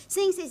thought,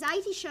 seeing there's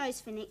 80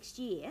 shows for next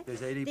year...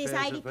 There's 80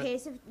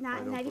 pairs of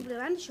navy blue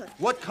undershorts.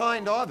 What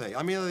kind are they?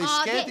 I mean, are they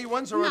scanty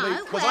ones or are they...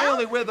 Because I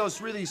only wear those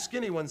really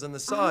skinny ones on the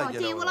side, Oh, you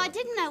dear, know. well, I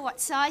didn't know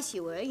what size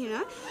you were, you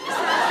know. So,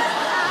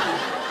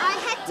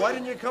 I had to... Why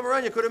didn't you come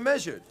around? You could have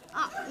measured.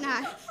 Oh, no,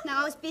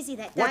 I was busy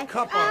that day. What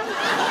cup are they?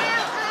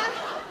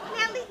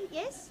 Now,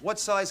 yes? What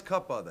size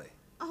cup are they?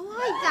 Oh,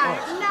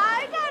 I don't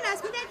know. Don't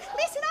ask me that.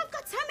 Listen, I've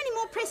got so many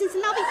more presents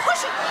and they'll be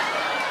pushing...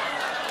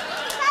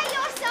 Say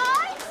your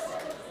size?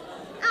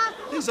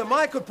 These are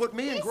mine. Could put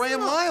me and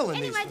Graham Lyle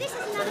in these. Anyway, this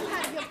is another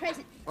part of your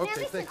present. Okay, now,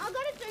 listen, thanks. I've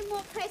got to do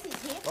more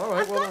presents here. All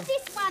right, I've got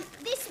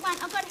this one.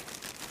 I've got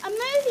a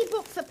movie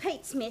book for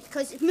Pete Smith,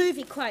 because it's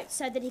movie quotes,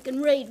 so that he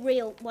can read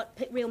real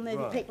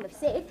movie people have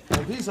said.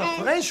 Well, these are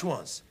French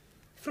ones.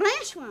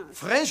 French ones?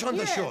 French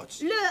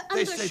undershorts. Le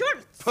They say,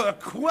 undershorts.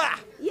 pourquoi?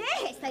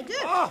 Yes, they do.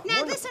 Oh, now,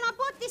 wonderful. listen, I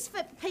bought this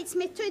for Pete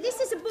Smith, too. This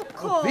is a book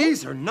called...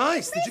 These are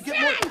nice. Did you get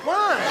more?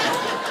 Why?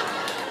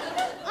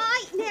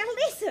 Now,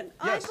 listen.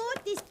 Yes. I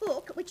bought this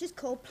book, which is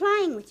called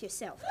Playing With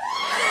Yourself.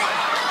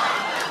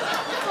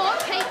 For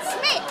Pete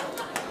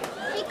Smith.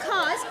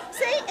 Because,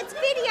 see, it's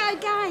video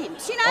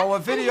games, you know? Oh, a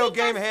video And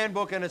he game does-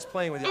 handbook and it's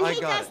playing with you. And I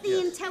he got does it. the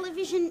Yes. in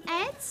television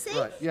ads, see?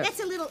 Right, yes. That's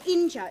a little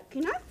in-joke,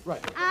 you know?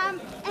 Right. And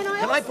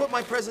Can I put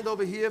my present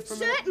over here for a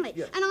minute? Certainly.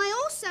 Yes. And I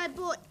also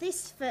bought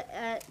this for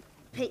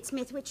Pete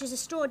Smith, which is a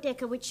straw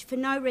decker, which for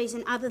no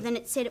reason other than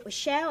it said it was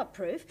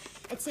shower-proof.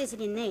 It says it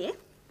in there.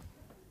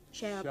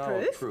 Shower-proof.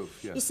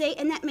 Shower-proof, yes. You see,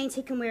 and that means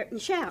he can wear it in the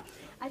shower.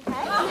 Okay.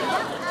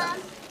 Now,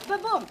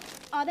 ba-boom.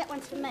 Oh, that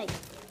one's for me.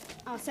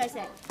 Oh, so's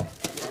that.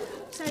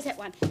 So's that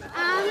one.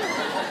 Now,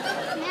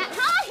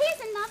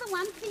 here's another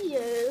one for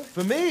you.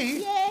 For me?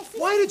 Yes.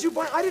 Why did you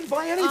buy? I didn't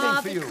buy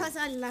anything for you. Because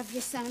I love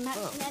you so much.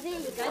 Oh. Now, there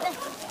you go.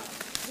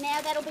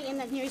 Now, that'll be in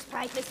the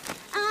newspapers.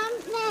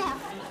 Now.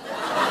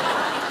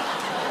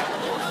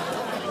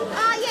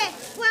 Oh, yeah.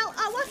 Well,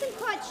 I wasn't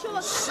quite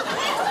sure.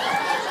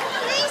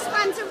 These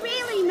ones are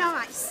really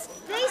nice.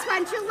 These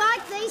ones, you'll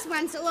like these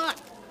ones a lot.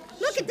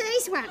 Look at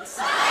these ones.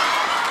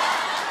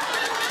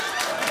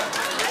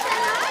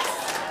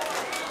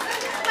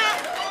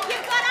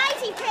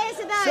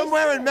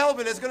 Somewhere in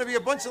Melbourne, there's going to be a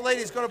bunch of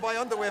ladies going to buy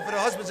underwear for their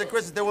husbands at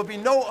Christmas. There will be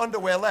no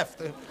underwear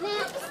left.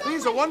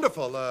 These are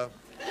wonderful. Yeah.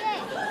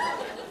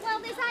 Well,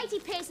 there's 80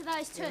 pairs of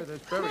those too. Yeah,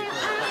 that's very good.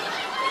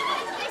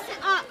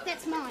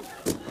 That's mine.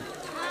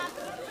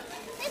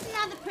 There's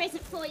another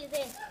present for you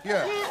there.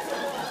 Yeah.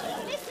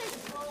 Now, this is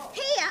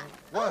here.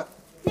 What?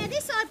 Now,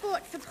 this I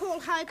bought for Paul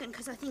Hogan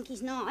because I think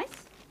he's nice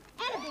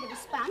and a bit of a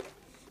spunk.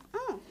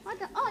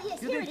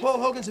 Yes, You here think it Paul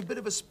is. Hogan's a bit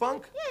of a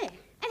spunk? Yeah.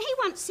 And he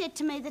once said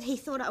to me that he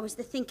thought I was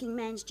the thinking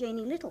man's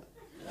Jeannie Little.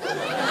 And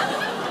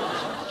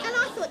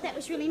I thought that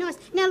was really nice.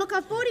 Now, look,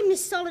 I've bought him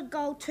this solid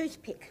gold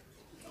toothpick.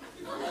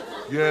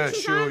 Yeah, Which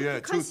is sure, only yeah.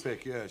 because-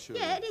 Toothpick, yeah, sure.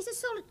 Yeah, it is a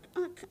solid...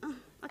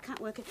 I can't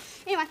work it.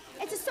 Anyway,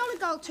 it's a solid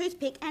gold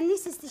toothpick, and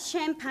this is the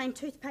champagne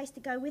toothpaste to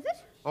go with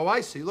it. Oh,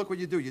 I see. Look what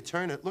you do. You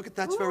turn it. Look at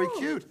that's very Oh,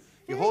 cute.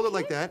 You very hold it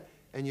like cute. that,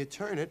 and you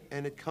turn it,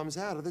 and it comes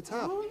out of the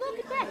top. Oh, look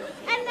at that.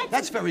 And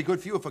That's very good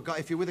for you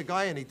if you're with a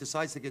guy and he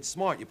decides to get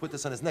smart. You put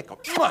this on his neck, go,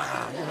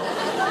 "Mwah," you know?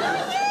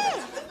 Oh,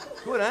 yeah.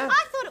 Good, huh?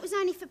 I thought it was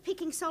only for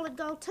picking solid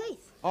gold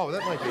teeth. Oh,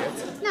 that might be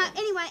it. No,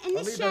 anyway, and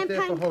I'll this leave that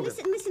there for champagne,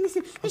 Hogan.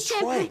 listen.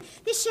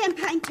 This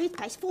champagne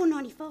toothpaste,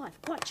 $4.95,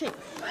 quite cheap.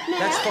 Now,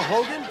 That's for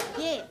Hogan?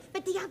 Yeah,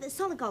 but the other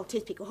solid gold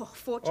toothpick, oh,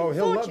 fortune. Oh,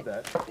 he'll fortune.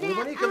 love that. Now,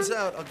 When he comes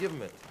out, I'll give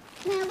him it.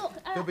 Now, look,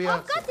 He'll be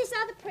I've out got soon. this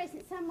other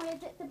present somewhere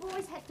that the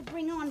boys had to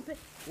bring on, but...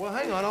 Well,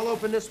 hang on. I'll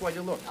open this while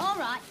you look. All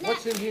right. Now,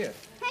 What's in here?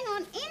 hang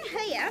on, in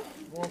here,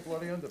 More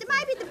bloody underpants.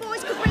 maybe the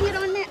boys could bring it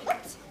on now.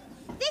 Oops.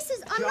 This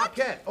is, I'm not...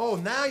 Jacket. Oh,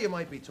 now you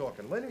might be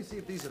talking. Let me see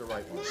if these are the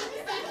right ones.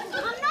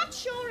 I'm not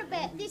sure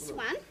about this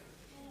one.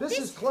 This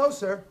is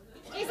closer.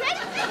 Is it?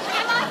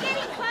 Am I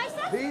getting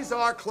closer? These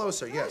are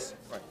closer, yes.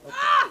 Right. Okay.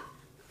 Ah!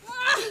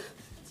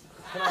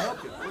 Can I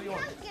help you? What do you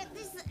want? Can't get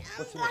this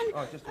What's the undone.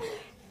 matter? Oh, just a minute.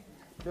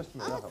 Just a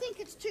minute. I I'll help. think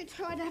it's too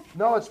tied up.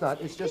 No, it's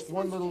not. It's just This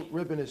one one's- little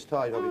ribbon is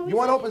tied over. Oh, You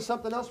want is to it? open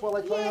something else while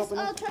I try and Yes, open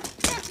I'll it? try.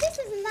 Now, this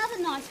is another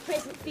nice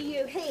present for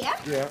you here.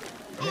 Yeah.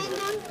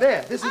 And,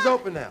 There, this is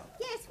open now.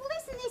 Yes, well,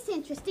 isn't this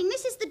interesting?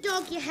 This is the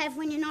dog you have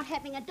when you're not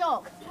having a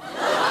dog.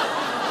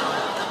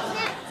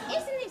 Now,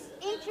 isn't this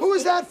interesting? Who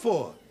is that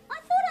for? I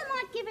thought I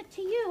might give it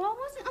to you.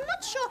 I'm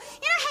not sure.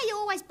 You know how you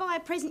always buy a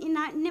present, you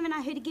never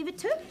know who to give it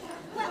to?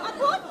 Well, I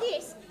bought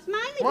this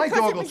mainly My because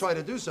dog it will was... try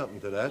to do something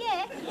to that.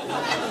 Yeah.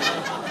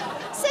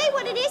 See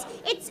what it is?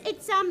 It's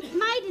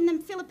made in the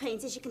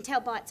Philippines, as you can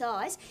tell by its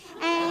eyes,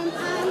 and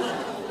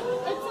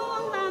it's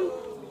all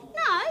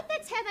no,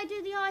 that's how they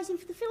do the eyes in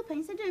the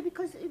Philippines. They do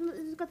because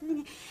it's got the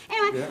thing.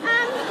 Anyway,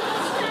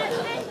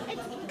 and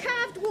it's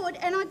carved wood,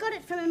 and I got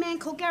it from a man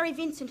called Gary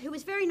Vincent, who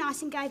was very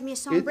nice and gave me a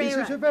sombrero. This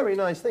is a very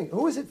nice thing.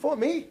 Who is it for?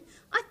 Me?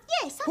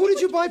 Yes. I Who think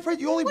did you buy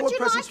presents? You only would bought you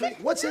presents like for...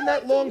 it? What's in No,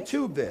 that I long didn't.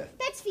 tube there?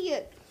 That's for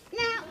you.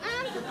 Now,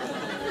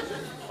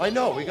 I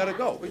know, we gotta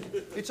go.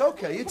 It's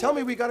okay. You tell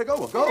me we gotta go.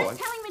 We'll go. They're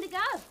telling me to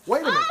go.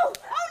 Wait a minute. Oh,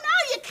 no,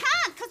 you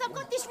can't, because I've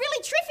got this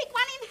really terrific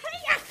one in here.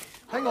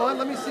 Hang on,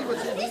 let me see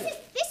what's in here.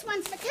 This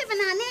one's for Kevin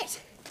Arnett.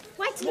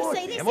 Wait till More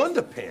you see this. damn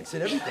underpants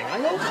and everything. I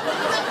hope.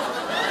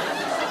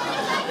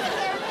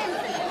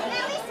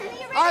 Now listen, are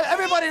you ready? All right,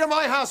 everybody to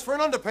my house for an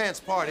underpants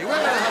party. We're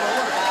gonna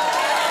have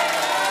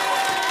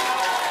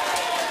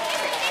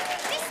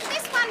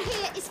This one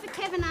here is for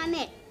Kevin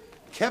Arnett.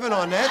 Kevin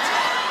Arnett.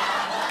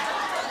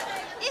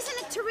 Isn't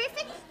it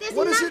terrific? There's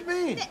What does it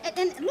mean?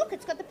 And look,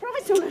 it's got the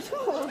price on it.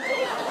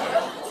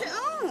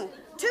 Oh,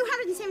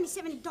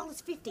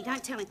 $277.50.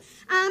 Don't tell him.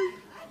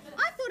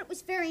 I thought it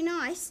was very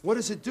nice. What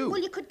does it do? Well,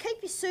 you could keep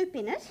your soup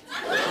in it,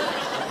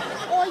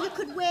 or you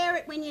could wear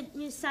it when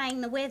you're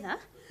saying the weather.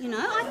 You know,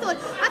 I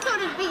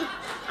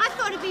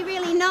thought it'd be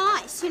really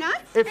nice. You know.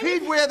 If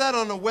he'd wear that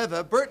on the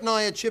weather, Bert and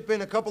I'd chip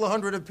in a couple of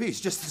 $100 apiece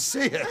just to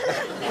see it.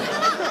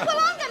 Well,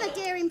 I'm going to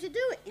dare him to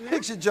do it. You know.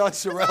 Picture John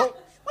Sorrell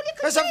Well, you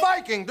could as a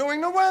Viking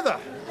doing the weather.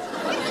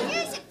 You could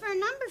use it for a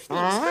number of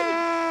things.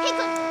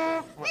 Couldn't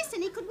you?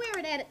 Listen, he could wear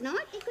it out at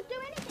night. He could do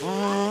anything.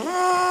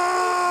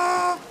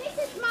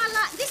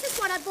 This is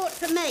what I bought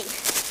for me.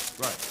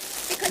 Right.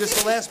 Because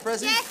Just the last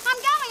present? Yeah, I'm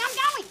going.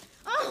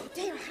 Oh,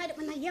 dear, I hate it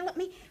when they yell at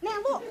me. Now,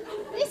 look,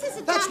 this is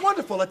a... That's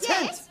wonderful, a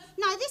tent. Yes.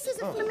 No, this is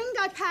a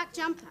Flamingo Park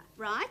jumper,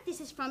 right? This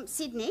is from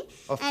Sydney.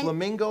 A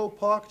Flamingo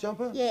Park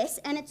jumper? Yes,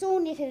 and it's all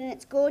knitted and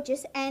it's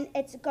gorgeous, and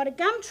it's got a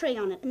gum tree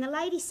on it, and the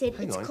lady said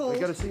Hang it's on, called... I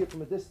gotta see it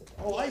from a distance.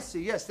 Oh, I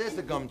see, yes, there's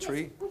the gum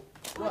tree.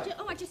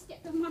 I just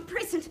stepped on my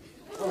present.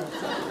 And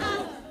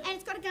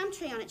it's got a gum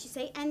tree on it, you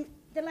see, and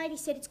the lady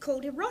said it's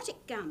called erotic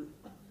gum.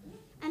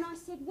 And I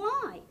said,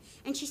 why?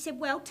 And she said,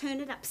 well,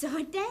 turn it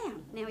upside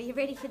down. Now, are you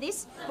ready for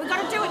this? We've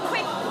got to do it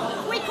quick.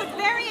 We could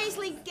very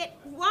easily get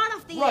right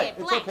off the air. Right,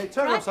 Black, it's okay.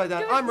 Turn it right? upside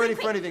down. Do it I'm ready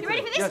quick. for anything. You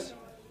ready for this? Yes.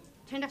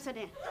 Turn it upside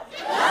down.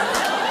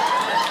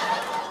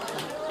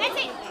 That's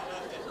it.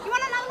 You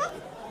want another look?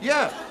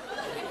 Yeah.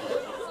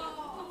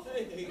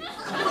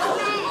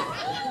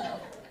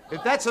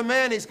 If that's a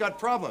man, he's got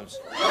problems.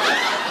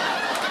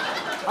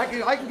 I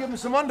can give him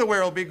some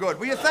underwear, it'll be good.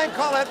 Will you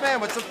call that man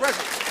with some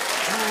presents?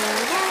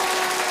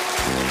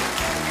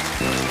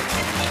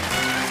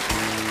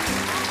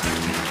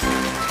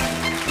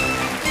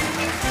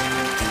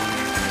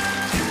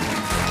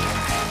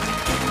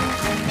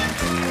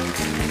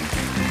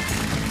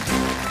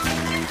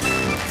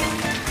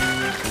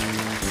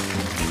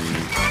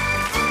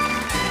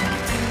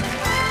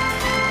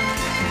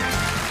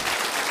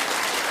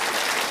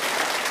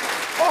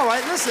 All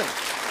right, listen.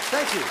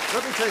 Thank you.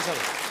 Let me tell you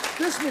something.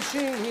 This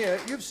machine here,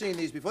 you've seen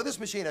these before. This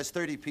machine has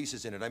 30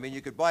 pieces in it. I mean,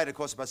 you could buy it. It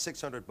costs about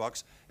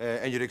 $600,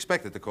 and you'd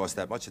expect it to cost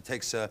that much. It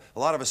takes a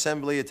lot of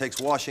assembly. It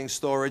takes washing,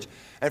 storage.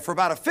 And for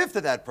about a fifth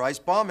of that price,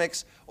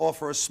 Barmix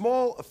offer a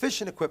small,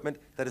 efficient equipment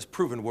that is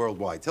proven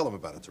worldwide. Tell them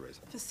about it,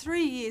 Teresa. For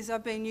 3 years,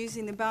 I've been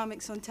using the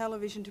Barmix on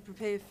television to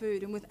prepare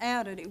food, and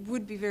without it, it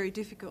would be very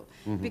difficult.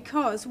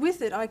 Because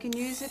with it, I can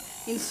use it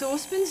in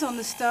saucepans on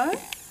the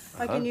stove.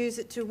 I can use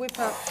it to whip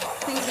up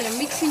things in a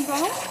mixing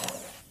bowl.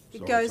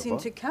 It goes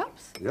into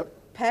cups,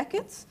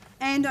 packets,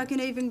 and I can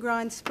even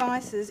grind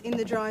spices in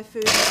the dry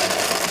food.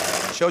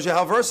 Shows you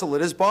how versatile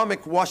it is.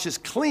 Balmic washes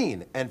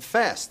clean and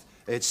fast.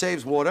 It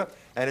saves water,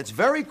 and it's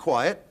very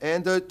quiet.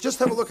 And just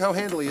have a look how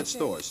handily it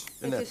stores.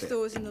 It just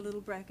stores in the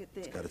little bracket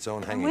there. Got its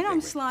own And hanging when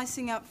I'm thing.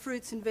 slicing up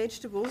fruits and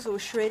vegetables or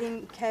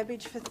shredding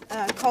cabbage for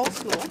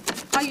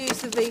coleslaw, I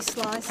use the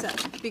V-slicer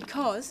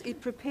because it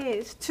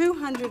prepares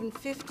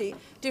 250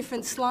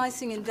 different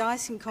slicing and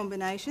dicing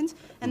combinations,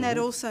 and that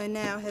also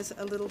now has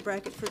a little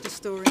bracket for it to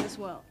store in as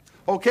well.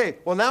 Okay,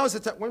 well now is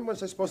the time. When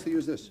was I supposed to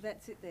use this?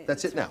 That's it there.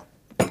 That's it now.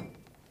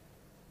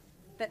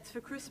 That's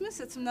for Christmas.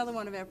 It's another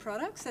one of our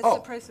products. That's Oh.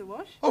 the pressure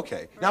wash.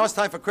 Okay, now it's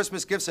time for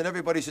Christmas gifts, and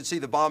everybody should see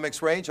the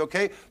Balmix range,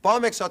 okay?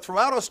 Balmix are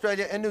throughout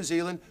Australia and New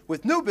Zealand,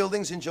 with new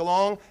buildings in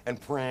Geelong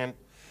and Pran.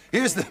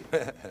 Here's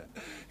the,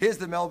 here's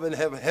the Melbourne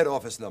head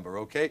office number,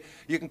 okay?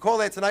 You can call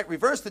there tonight,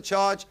 reverse the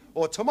charge,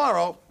 or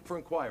tomorrow for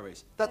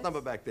inquiries. That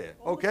number back there,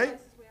 okay?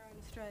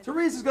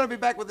 Teresa's going to be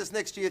back with us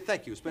next year.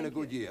 Thank you. It's been a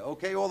good year,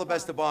 okay? All the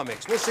best to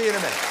Balmix. We'll see you in a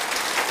minute.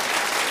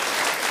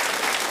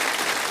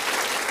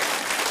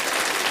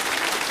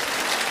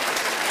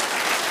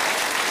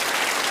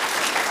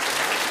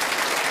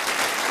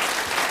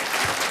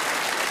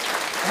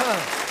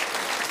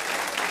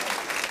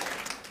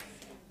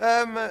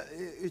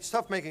 It's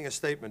tough making a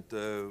statement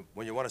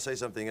when you want to say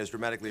something as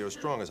dramatically or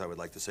strong as I would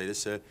like to say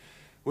this.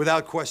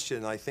 Without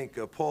question, I think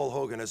Paul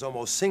Hogan has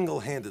almost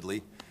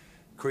single-handedly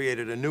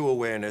created a new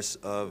awareness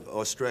of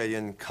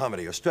Australian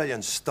comedy,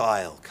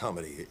 Australian-style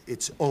comedy,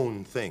 its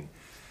own thing.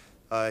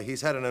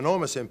 He's had an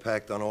enormous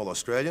impact on all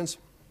Australians,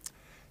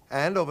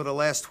 and over the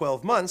last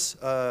 12 months,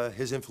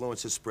 his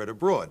influence has spread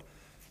abroad,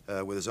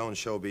 with his own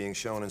show being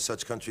shown in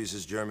such countries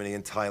as Germany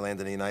and Thailand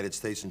and the United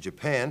States and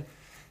Japan.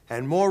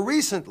 And more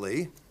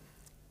recently,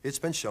 it's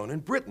been shown in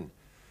Britain,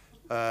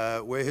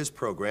 where his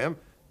program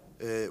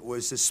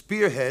was the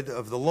spearhead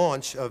of the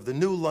launch of the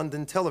new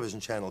London television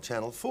channel,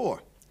 Channel 4.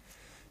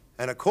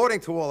 And according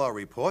to all our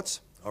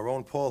reports, our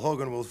own Paul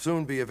Hogan will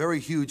soon be a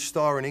very huge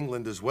star in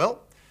England as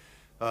well.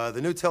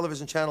 The new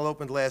television channel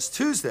opened last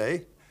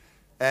Tuesday,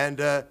 and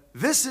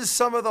this is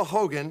some of the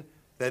Hogan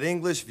that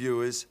English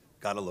viewers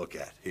got to look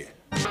at here.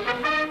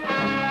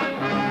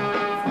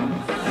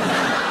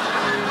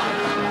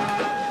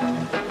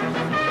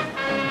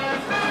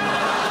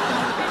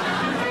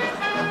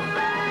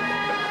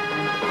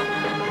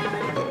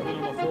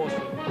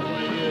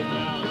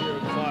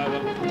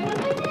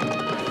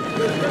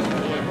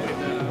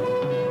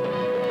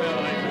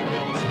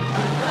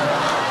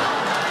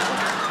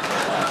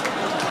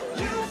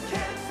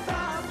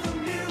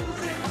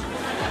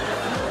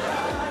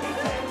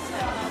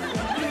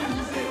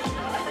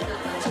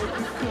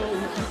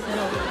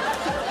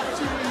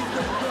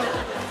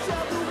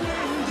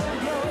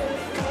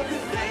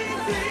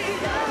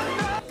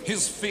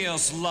 His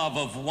fierce love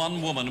of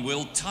one woman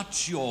will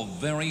touch your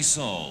very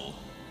soul.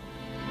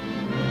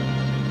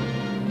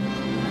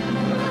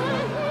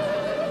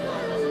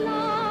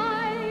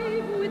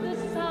 Alive with the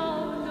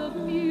sound of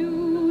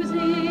music.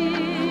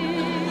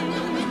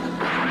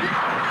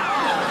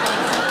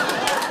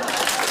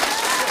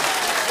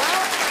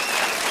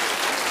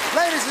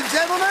 Ladies and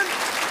gentlemen,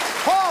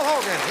 Paul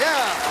Hogan,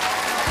 yeah.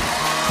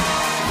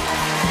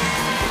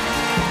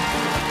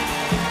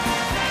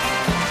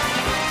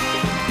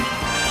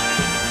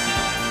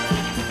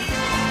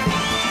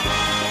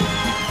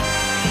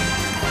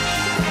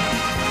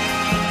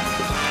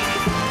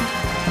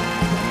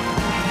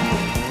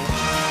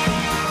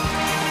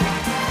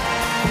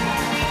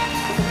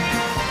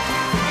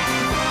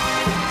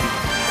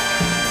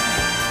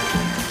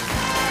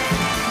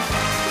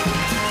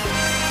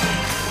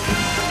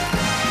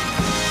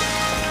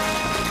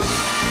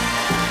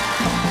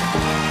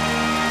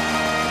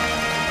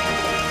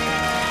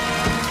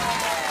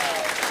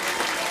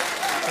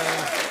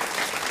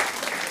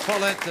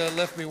 Paulette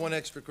left me one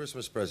extra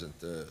Christmas present.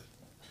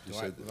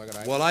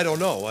 Well, I don't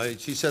know.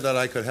 She said that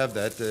I could have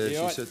that.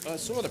 Yeah, she said, I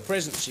saw the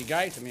present she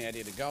gave to me out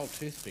here, the gold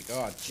toothpick.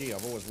 Oh, gee,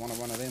 I've always wanted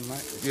one of them,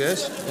 mate.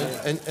 yes,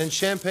 and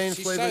champagne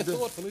She's flavored. so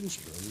thoughtful, isn't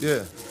she?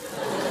 Yeah.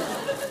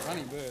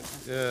 Funny bird.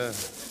 Yeah.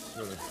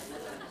 Sort of.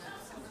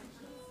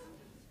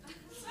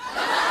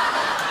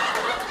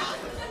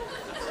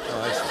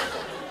 Oh, I see.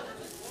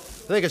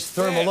 I think it's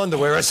thermal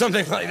underwear or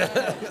something like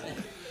that.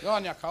 Go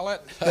on, you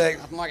Colette.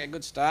 Thanks. Nothing like a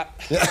good start.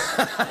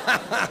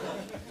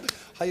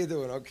 How you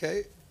doing?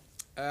 Okay.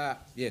 Yeah,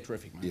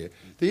 terrific, mate. Yeah.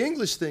 The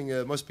English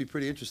thing must be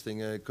pretty interesting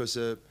because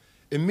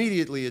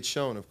immediately it's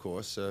shown, of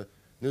course.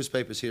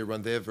 Newspapers here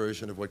run their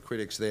version of what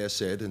critics there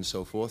said and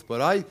so forth.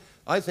 But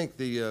I think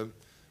the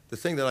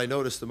thing that I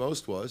noticed the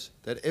most was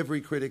that every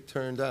critic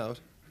turned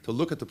out to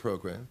look at the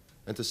program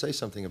and to say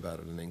something about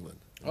it in England.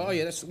 Oh,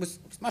 yeah, it's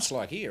much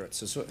like here.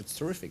 It's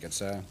terrific.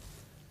 It's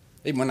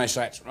even when they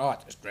say it's right,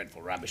 it's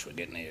dreadful rubbish we're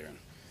getting here, and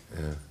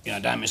you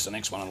know, don't miss the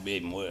next one; it'll be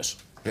even worse.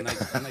 And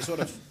they sort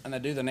of they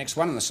do the next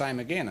one and the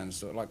same again, and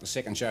sort of like the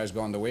second show's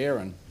gone to air,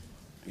 and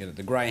you know,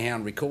 the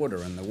Greyhound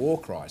Recorder and the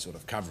War Cry sort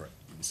of cover it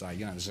and say,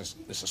 you know, this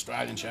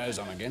Australian show's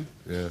on again.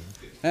 Yeah.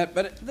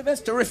 But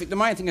that's terrific. The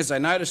main thing is they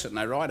notice it and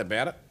they write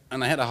about it,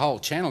 and they had a whole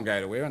channel go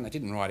to air, and they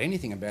didn't write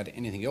anything about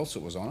anything else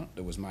that was on it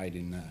that was made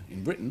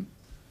in Britain.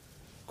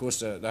 Of course,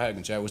 the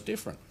Hogan show was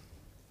different.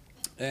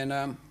 And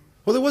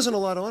well, there wasn't a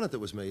lot on it that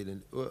was made,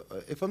 and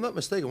if I'm not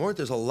mistaken, weren't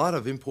there a lot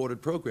of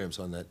imported programs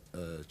on that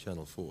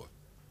Channel 4?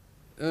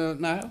 No,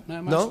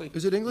 mostly. No?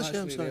 Is it English? Yeah,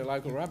 I'm Mostly sorry. their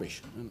local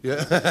rubbish. Yeah.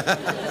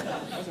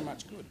 Wasn't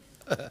much good.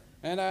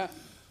 And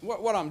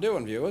what I'm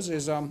doing, viewers,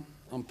 is I'm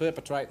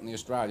perpetrating the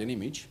Australian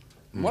image.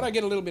 And what I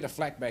get a little bit of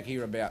flack back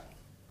here about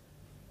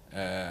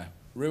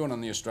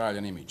ruining the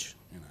Australian image,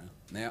 you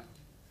know. Now,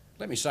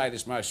 let me say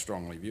this most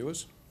strongly,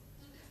 viewers.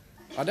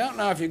 I don't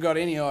know if you've got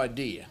any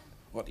idea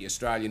what the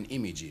Australian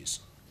image is,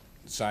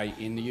 say,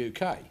 in the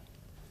UK.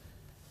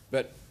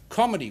 But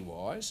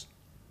comedy-wise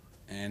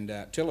and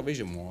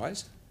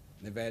television-wise,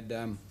 they've had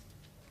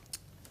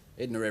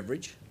Edna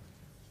Everage,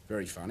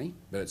 very funny,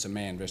 but it's a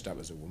man dressed up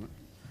as a woman.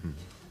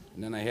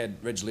 And then they had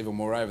Reg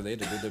Livermore over there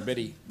to do the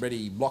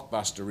Betty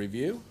Blockbuster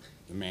review,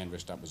 the man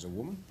dressed up as a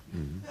woman.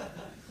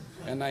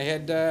 And they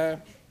had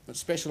a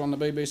special on the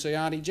BBC,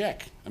 Auntie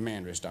Jack, a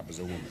man dressed up as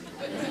a woman.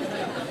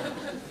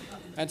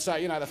 And so,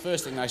 you know, the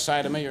first thing they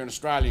say to me, you're an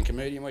Australian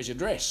comedian, where's your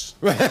dress?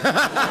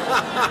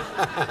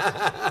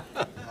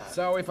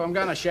 So if I'm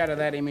going to shatter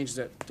that image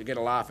that to get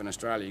a laugh in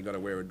Australia, you've got to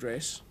wear a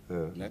dress.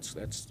 Yeah.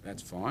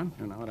 That's fine.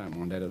 You know, I don't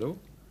mind that at all.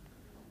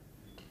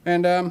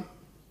 And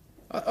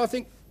I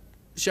think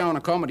showing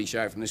a comedy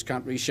show from this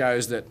country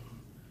shows that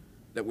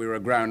we're a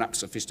grown-up,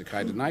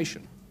 sophisticated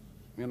nation.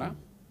 You know,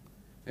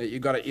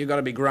 you've got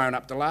to be grown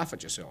up to laugh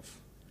at yourself.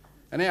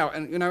 And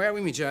you know, our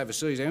image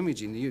overseas, our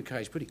image in the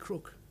UK is pretty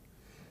crook.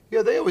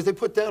 Yeah, they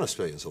put down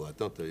Australians a lot,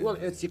 don't they? Well,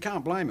 you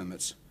can't blame them.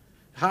 It's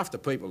half the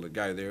people that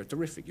go there are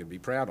terrific. You'd be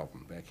proud of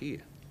them back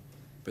here.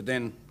 But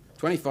then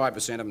 25%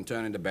 of them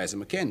turn into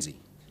Bazza McKenzie,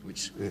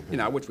 which, you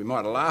know, which we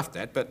might have laughed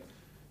at, but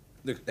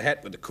the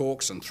hat with the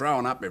corks and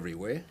throwing up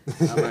everywhere.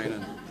 I mean,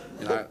 and,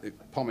 you know, the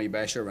pommy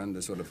basher and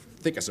the sort of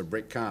thick as a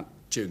brick can't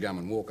chew gum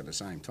and walk at the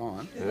same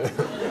time.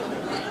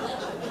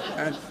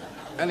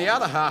 And the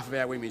other half of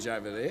our image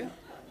over there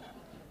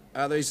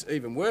are these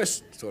even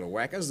worse sort of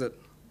whackers that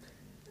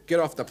get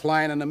off the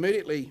plane and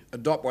immediately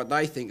adopt what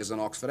they think is an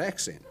Oxford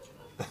accent.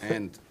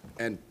 And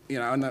you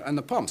know, and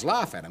the Poms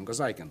laugh at them because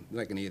they can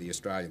hear the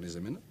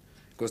Australianism in it,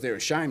 because they're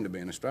ashamed of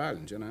being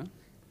Australians, you know.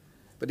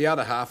 But the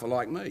other half are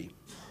like me,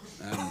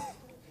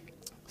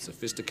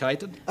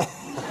 sophisticated,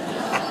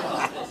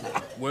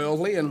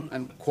 worldly,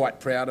 and quite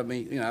proud of me,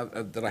 you know,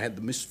 that I had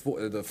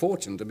the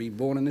fortune to be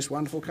born in this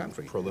wonderful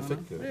country. Prolific.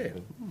 Yeah.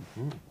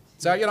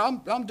 So, you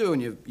know, I'm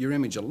doing your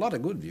image a lot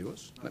of good,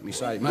 viewers. Let me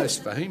say,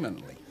 most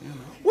vehemently. You know.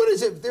 What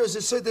is it? There's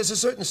a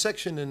certain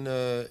section in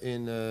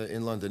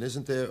London,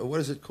 isn't there? Or what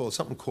is it called?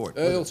 Something Court.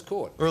 Earl's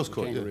Court. Earl's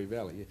Court. Kangaroo Yeah.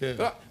 Valley. Yeah.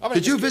 But I mean,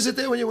 did you visit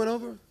there when you went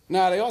over?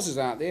 No, the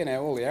Aussies aren't there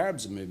now. All the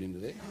Arabs have moved into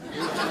there.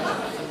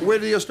 Where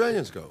do the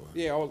Australians go?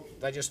 Yeah, well,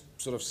 they just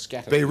sort of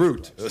scattered.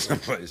 Beirut or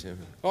someplace. Yeah.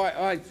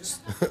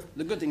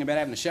 The good thing about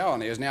having the show on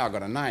there is now I've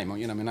got a name.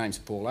 You know, my name's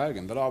Paul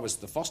Hogan, but I was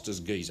the Foster's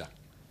geezer.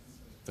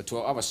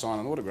 I was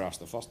signing autographs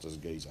to the Foster's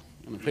geezer.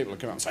 I mean, people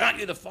would come up and say, aren't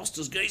you the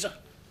Foster's geezer?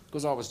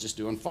 Because I was just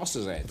doing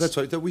Foster's ads. That's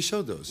right, we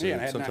showed those. Yeah, I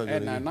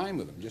had no name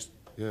with them. Just,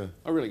 yeah.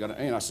 I really got it.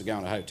 You know, I used to go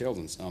into hotels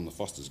and on the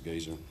Foster's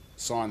geezer and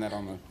sign that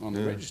on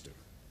the register.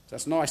 So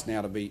it's nice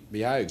now to be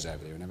Hogs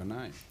over there and have a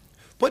name.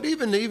 But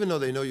even though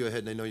they know your head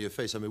and they know your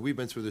face, I mean, we've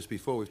been through this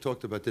before, we've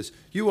talked about this,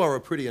 you are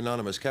a pretty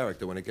anonymous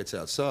character when it gets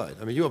outside.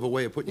 I mean, you have a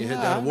way of putting your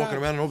head down and walking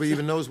around and nobody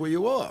even knows where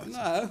you are.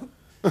 No.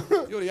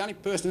 You're the only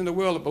person in the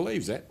world that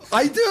believes that.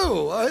 I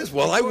do.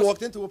 Well, I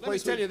walked into a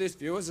place. Let me tell you this,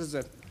 viewers, is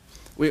that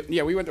we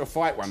went to a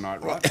fight one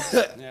night, right?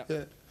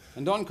 Yeah.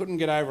 And Don couldn't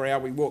get over how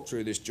we walked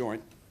through this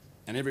joint,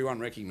 and everyone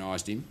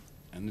recognised him,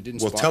 and it didn't.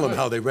 Well, spot tell them me.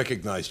 how they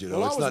recognised you.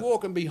 Well, I was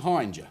walking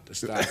behind you to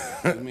start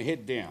with my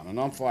head down, and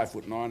I'm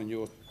 5'9" and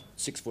you're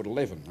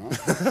 6'11",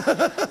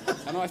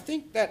 right? And I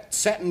think that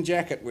satin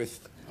jacket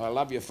with "I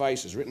love your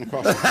face" is written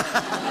across it.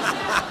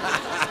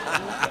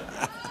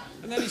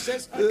 And then he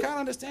says, I can't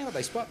understand it.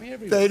 They spot me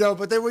everywhere. They don't,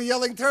 but they were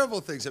yelling terrible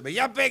things at me.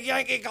 You big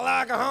Yankee,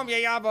 Calaga home, you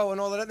yabo,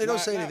 and all of that. They don't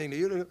say anything to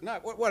you, do they? No,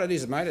 what it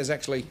is, mate, is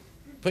actually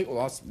people,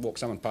 I'll walk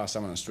past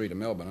someone on the street of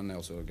Melbourne and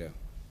they'll sort of go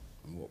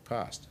and walk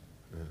past.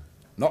 Yeah.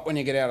 Not when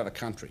you get out of the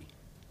country.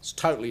 It's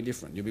totally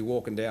different. You'll be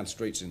walking down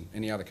streets in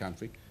any other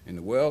country in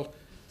the world.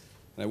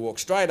 They walk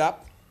straight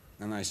up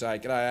and they say,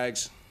 "G'day,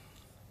 Ags."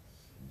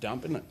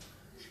 Dump, isn't it?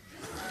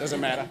 Doesn't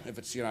matter if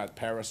it's, you know,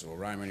 Paris or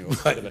Rome, or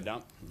a bit of a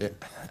dump. Yeah.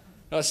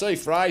 I see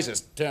Fraser's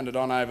turned it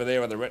on over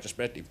there with the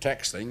retrospective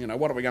tax thing. You know,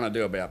 what are we going to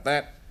do about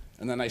that?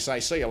 And then they say,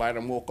 "See you later,"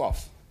 and walk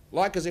off.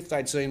 Like as if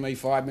they'd seen me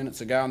 5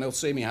 minutes ago and they'll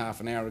see me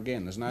half an hour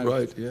again. There's no...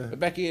 Right, yeah. But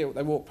back here,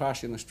 they walk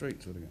past you in the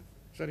street, sort of go,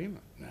 "Is that him?"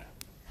 No.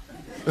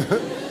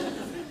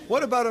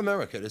 What about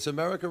America? Does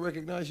America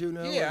recognise you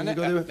now? Yeah, and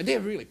they're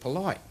really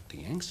polite, the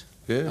Yanks.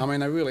 Yeah. I mean,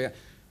 they really are.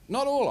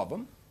 Not all of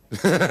them.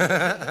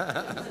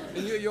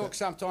 In New York,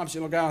 sometimes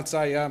you'll go and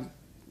say,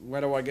 "Where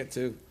do I get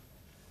to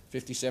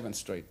 57th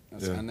Street?"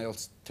 Yeah. And they'll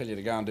tell you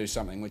to go and do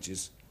something which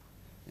is,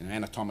 you know,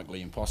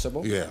 anatomically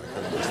impossible. Yeah. You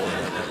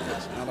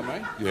know what I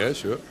mean? Yeah,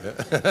 sure.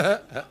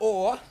 Yeah.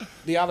 Or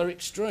the other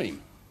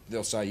extreme.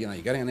 They'll say, you know,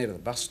 you go down there to the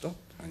bus stop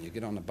and you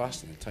get on the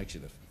bus and it takes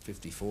you to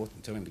 54th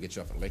and tell him to get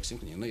you up at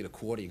Lexington. You need a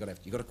quarter. You got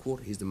a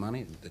quarter. Here's the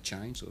money, the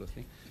change, sort of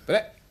thing.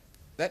 But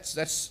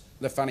that's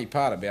the funny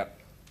part about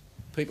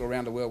people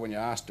around the world when you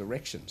ask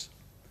directions.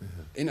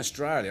 In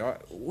Australia,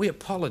 we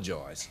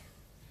apologise.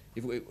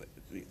 If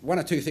one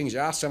or two things, you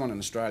ask someone in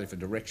Australia for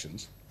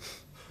directions,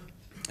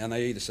 and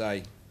they either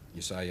say,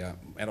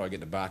 how do I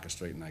get to Barker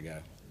Street? And they go,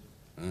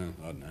 I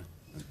don't know,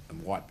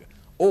 and white.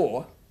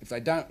 Or, if they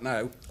don't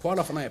know, quite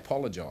often they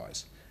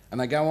apologise. And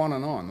they go on,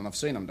 and I've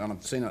seen them, and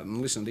I've seen it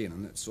and listened in,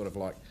 and it's sort of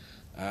like,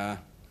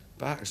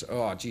 Barker,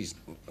 oh, geez,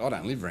 I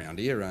don't live around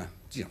here.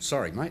 Gee, I'm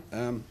sorry, mate.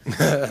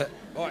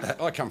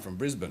 I come from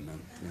Brisbane, and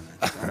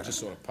I'm just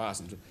sort of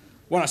passing through.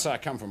 When I say I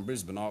come from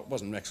Brisbane, I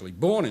wasn't actually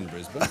born in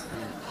Brisbane.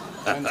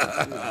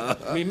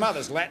 My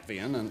mother's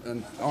Latvian,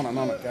 and on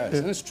it goes.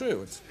 And it's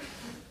true.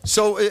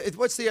 So,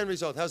 what's the end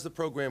result? How's the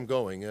program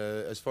going,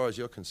 as far as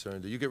you're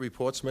concerned? Do you get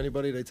reports from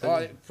anybody? They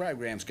tell you? The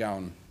program's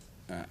going.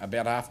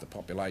 About half the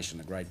population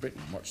of Great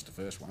Britain watched the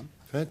first one.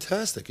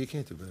 Fantastic. You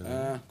can't do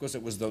better. Because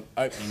it was the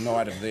opening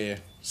night of their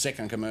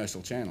second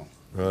commercial channel.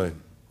 Right.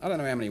 I don't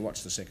know how many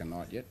watched the second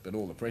night yet, but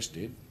all the press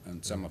did,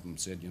 and some of them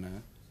said,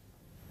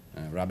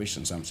 rubbish,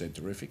 and some said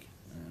terrific.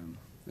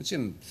 It's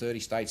in 30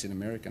 states in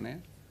America now,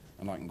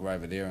 and I can go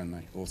over there and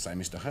they all say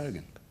Mr.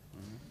 Hogan.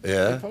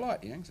 Yeah? They're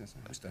polite, Yanks. They say,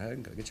 Mr.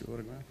 Hogan, can I get your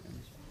autograph?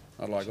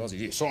 I'd like Aussie,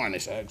 here, sign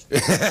this, Hogs.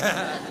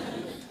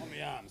 On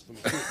my arms for me.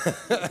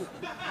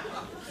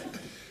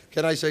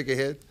 Can I shake a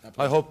hand?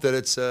 I hope that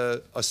it's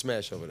a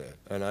smash over there.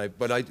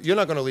 But you're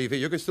not going to leave here.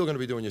 You're still going to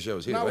be doing your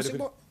shows here, no,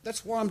 right?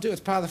 That's why I'm doing it.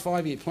 It's part of the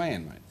 5-year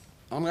plan, mate.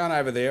 I'm going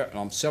over there and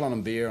I'm selling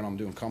them beer and I'm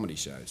doing comedy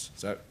shows.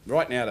 So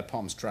right now the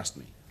Poms trust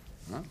me.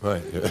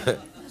 Right.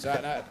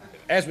 So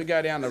as we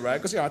go down the road,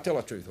 because I tell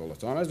the truth all the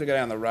time, as we go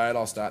down the road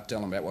I'll start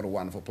telling them about what a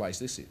wonderful place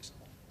this is.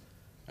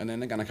 And then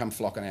they're going to come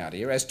flocking out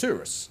here as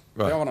tourists.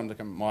 Right. I want them to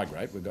come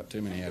migrate. We've got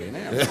too many out here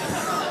now.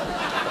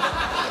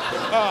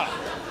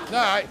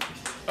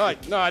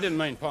 No, I didn't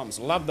mean Poms.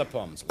 Love the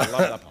Poms. Love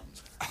the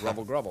Poms.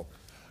 Grovel, grovel.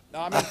 No,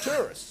 I mean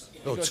tourists.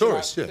 Oh, Because,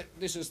 tourists, yeah.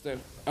 This is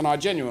and I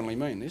genuinely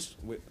mean this.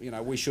 We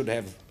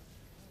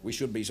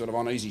should be sort of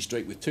on easy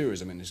street with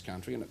tourism in this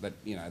country, and the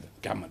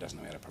government doesn't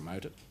know how to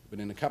promote it. But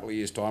in a couple of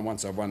years' time,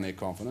 once I've won their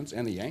confidence,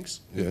 and the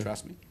Yanks, who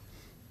trust me,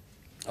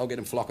 I'll get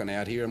them flocking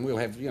out here, and we'll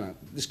have,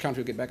 this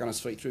country will get back on its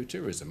feet through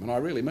tourism. And I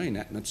really mean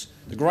that. And it's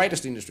the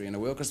greatest industry in the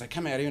world because they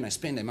come out here and they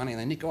spend their money and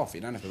they nick off.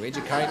 You don't have to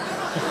educate.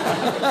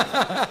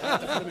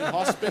 Put them in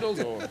hospitals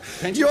or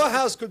pensions. Your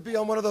house could be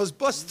on one of those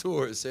bus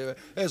tours.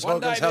 There's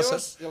One Hogan's day, house.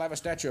 viewers, you'll have a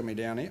statue of me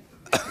down here.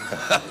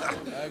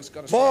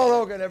 Paul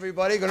Hogan,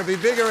 everybody. Going to be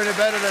bigger and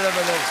better than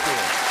ever next year.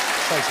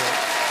 Thanks, man.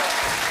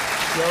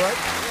 You all right?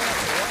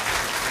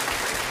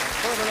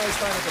 We'll have a nice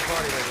time at the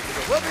party later.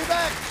 We'll be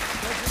back.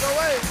 Don't you go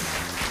away.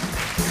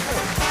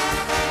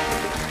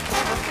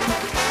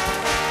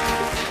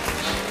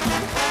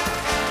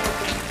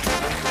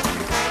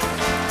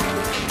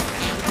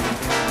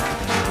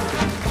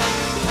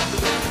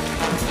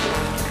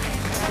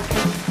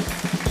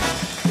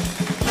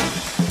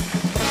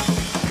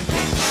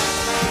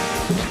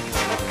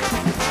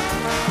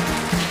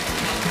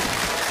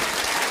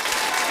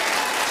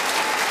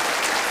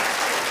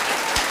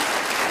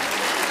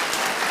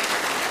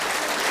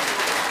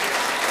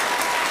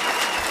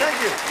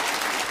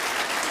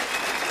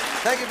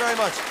 Thank you very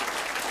much.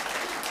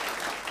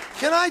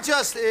 Can I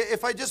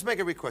if I just make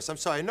a request, I'm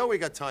sorry, I know we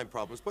got time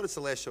problems, but it's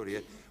the last show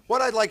here.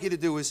 What I'd like you to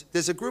do is,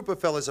 there's a group of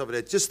fellas over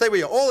there, just stay where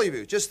you are, all of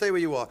you, just stay where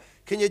you are.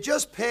 Can you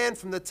just pan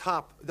from the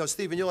top? No,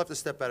 Stephen, you'll have to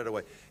step out of the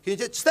way. Can you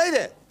just, stay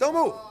there, don't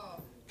move.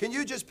 Can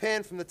you just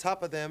pan from the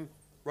top of them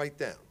right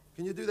down?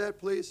 Can you do that,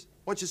 please?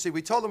 Once you see,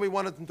 we told them we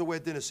wanted them to wear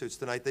dinner suits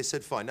tonight. They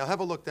said, fine. Now have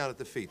a look down at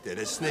the feet there.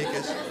 There's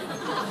sneakers,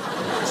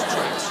 there's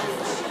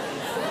tracksuits.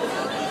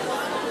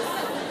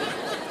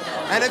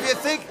 And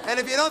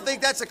if you don't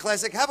think that's a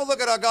classic, have a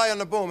look at our guy on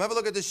the boom. Have a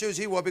look at the shoes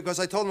he wore because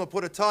I told him to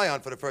put a tie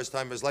on for the first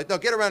time in his life. No,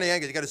 get around the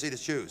angle. You got to see the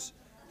shoes.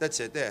 That's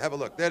it. There, have a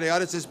look. There they are.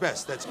 That's his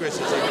best. That's Chris's.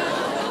 But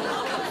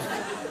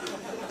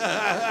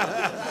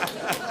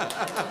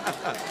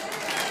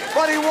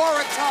he wore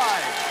a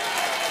tie.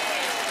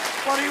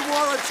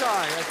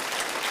 That's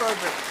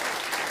perfect.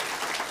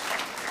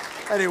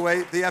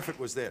 Anyway, the effort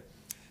was there.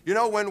 You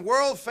know, when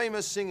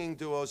world-famous singing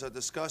duos are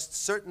discussed,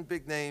 certain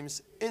big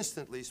names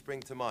instantly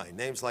spring to mind.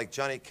 Names like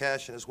Johnny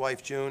Cash and his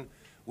wife June,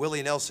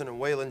 Willie Nelson and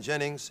Waylon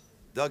Jennings,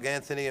 Doug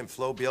Anthony and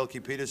Flo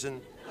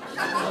Bielke-Peterson.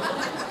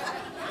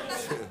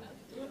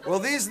 Well,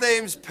 these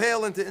names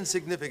pale into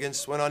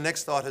insignificance when our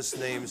next artist's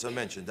names are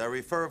mentioned. I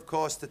refer, of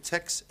course, to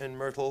Tex and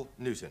Myrtle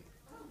Newton.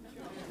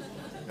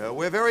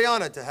 We're very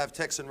honored to have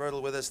Tex and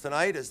Myrtle with us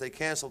tonight as they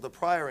canceled a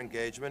prior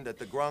engagement at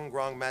the Grong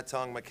Grong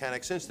Matong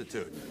Mechanics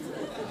Institute.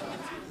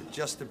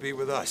 Just to be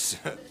with us.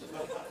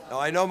 Now,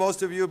 I know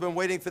most of you have been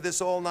waiting for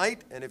this all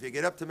night, and if you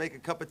get up to make a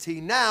cup of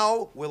tea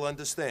now, we'll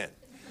understand.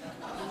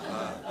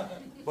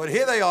 But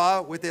here they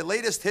are with their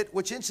latest hit,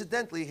 which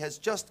incidentally has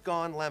just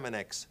gone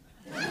Laminex.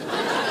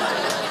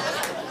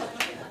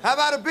 How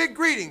about a big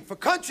greeting for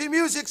country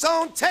music's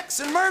own Tex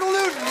and Myrtle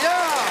Newton?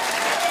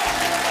 Yeah!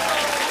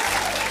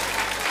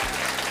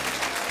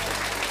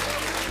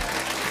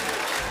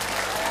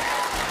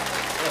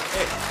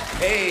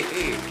 Hey,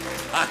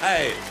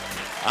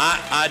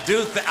 I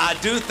do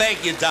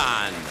thank you,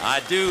 Don. I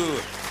do.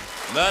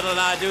 Myrtle and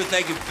I do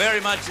thank you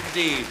very much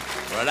indeed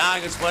for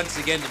allowing us once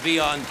again to be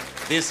on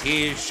this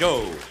here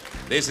show.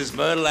 This is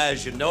Myrtle,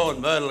 as you know,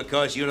 and Myrtle, of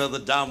course, you know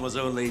that Don was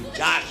only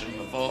joshing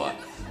before,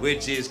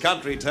 which is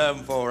country term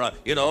for,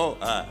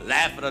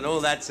 laughing and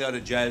all that sort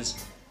of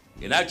jazz.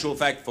 In actual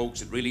fact,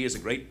 folks, it really is a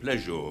great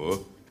pleasure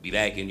to be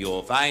back in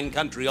your fine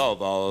country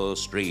of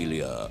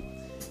Australia.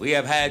 We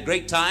have had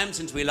great times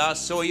since we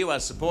last saw you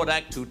as support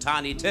act to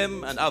Tiny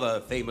Tim and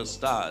other famous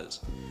stars.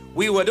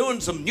 We were doing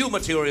some new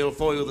material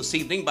for you this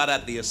evening, but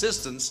at the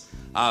assistance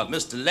of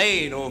Mr.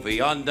 Lane over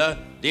yonder,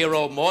 dear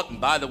old Morton.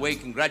 By the way,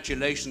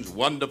 congratulations,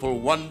 wonderful,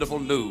 wonderful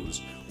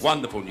news.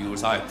 Wonderful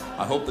news. I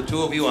hope the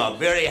two of you are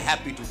very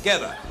happy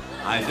together.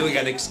 I'm doing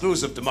an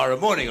exclusive tomorrow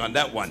morning on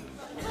that one.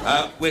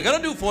 We're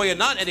going to do for you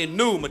not any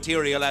new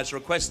material as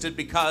requested,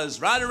 because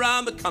right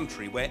around the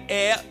country,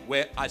 where'er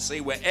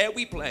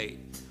we play,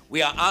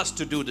 we are asked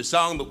to do the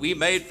song that we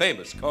made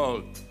famous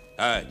called,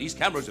 these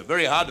cameras are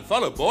very hard to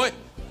follow, boy.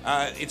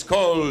 It's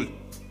called,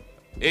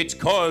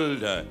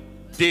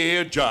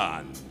 Dear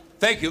John.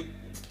 Thank you.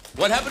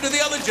 What happened to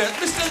the other gent?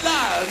 Mr.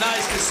 Lyle,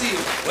 nice to see you.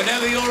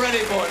 Whenever you're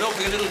ready, boy, don't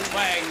forget a little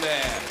twang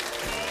there.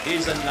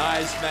 He's a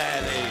nice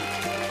man,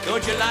 eh?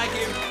 Don't you like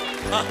him?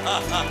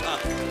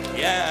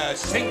 Yeah,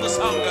 sing the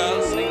song,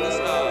 girl, sing the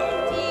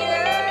song.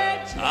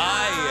 Dear John.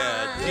 Ah,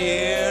 yeah,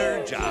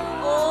 Dear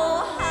John.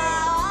 Oh,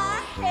 how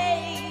I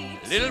hate.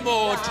 A little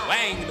more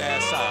twang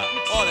there, son.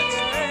 Oh, that's...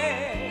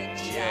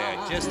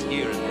 Yeah, just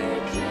hear it there.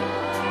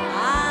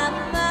 I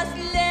must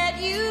let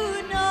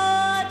you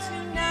know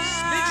tonight.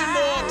 Smidgen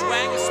more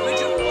twang, a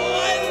smidgen more.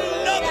 I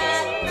love it.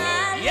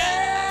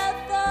 Love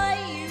for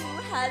you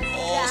has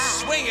died.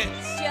 Swing it.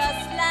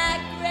 Just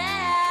like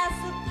grass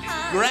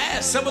upon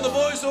Grass. Some of the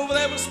boys over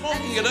there were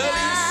smoking it earlier.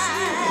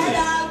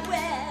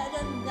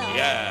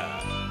 Yeah.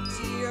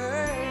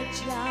 Dear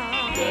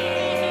John.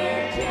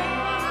 Dear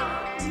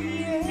John.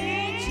 Dear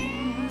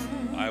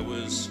John. I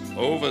was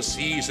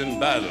overseas in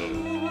battle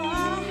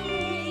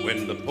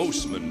when the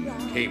postman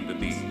came to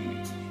me.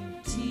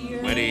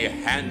 When he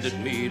handed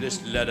me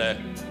this letter,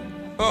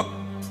 oh,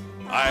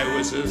 I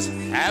was as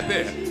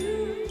happy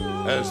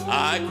as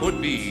I could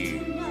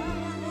be.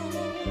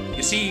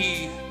 You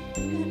see,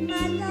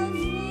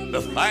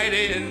 the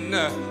fighting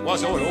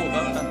was all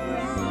over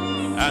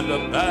and the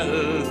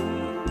battle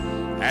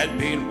had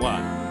been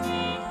won.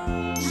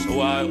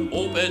 So I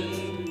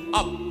opened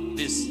up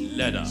this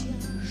letter,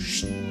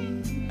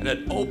 and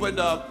it opened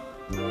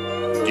up,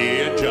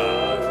 Dear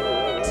John.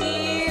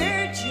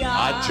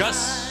 I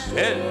just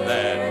said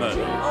that,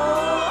 Myrtle. Oh,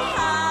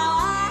 how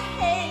I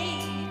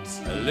hate.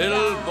 A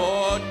little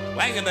more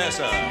twang in there,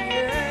 sir.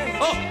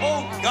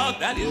 Oh, God,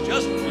 that is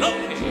just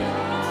lovely.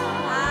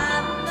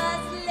 I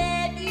must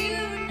let you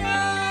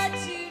know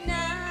tonight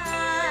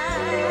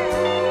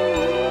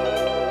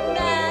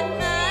that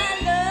my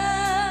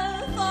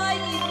love for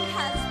you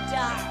has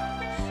died,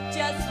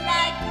 just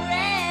like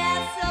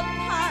grass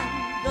upon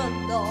the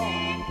lawn.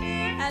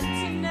 And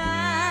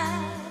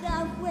tonight I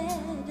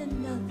wed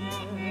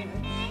another,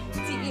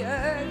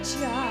 dear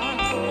John.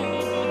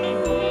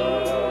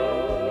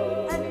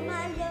 And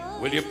my love.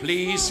 Will you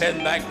please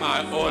send back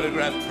my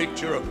autographed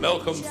picture of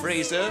Malcolm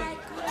Fraser?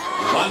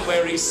 One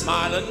where he's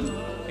smiling.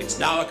 It's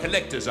now a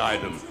collector's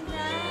item.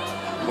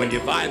 When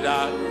you find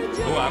out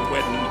who I'm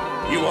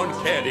wedding, you won't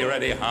care, dear,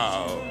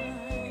 anyhow.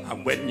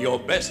 I'm wedding your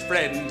best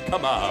friend,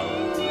 come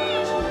out.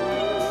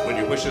 Will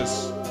you wish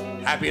us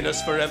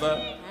happiness forever?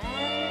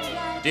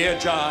 Dear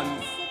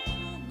John,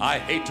 I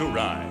hate to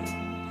rhyme.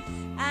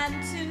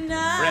 And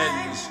tonight,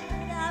 Friends,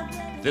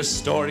 this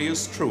story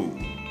is true,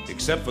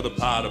 except for the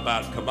part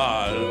about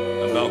Kamal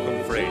and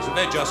Malcolm Fraser.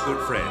 They're just good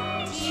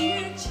friends.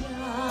 dear John.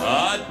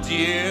 Ah,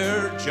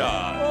 dear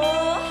John.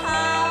 Oh,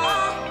 how I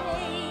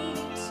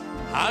hate.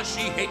 How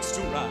she hates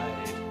to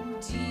ride.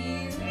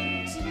 Dear,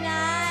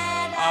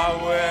 tonight I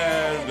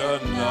wed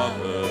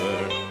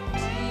another,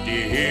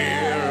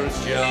 dear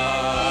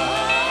John.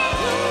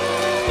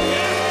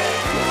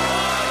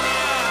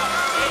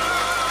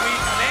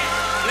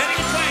 Plenty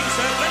of twang,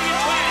 sir, plenty of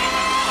twang.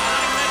 I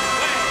like that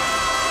twang.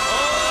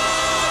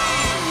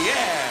 Oh,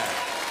 yeah.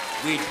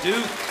 We do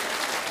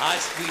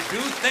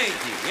thank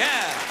you.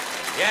 Yeah.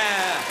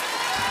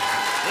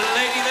 Little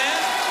lady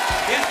there?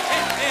 Yeah.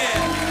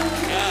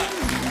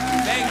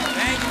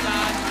 Thank you,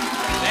 Don.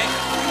 Thank.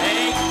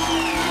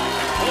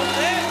 Over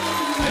there?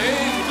 Hey,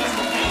 you must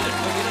have made it.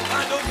 We're gonna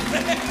find over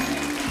there.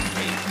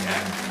 Hey,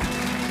 yeah.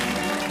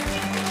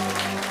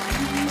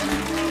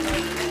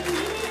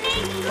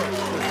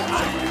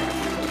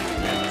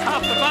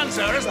 Half the fun,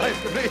 sir, isn't it? Nice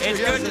to meet you. It's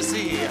Yes, good to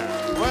see you.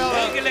 Well,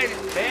 Thank you, lady.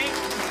 Thank you.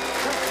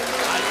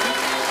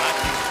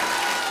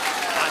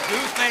 I do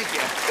thank you.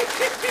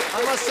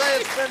 I must say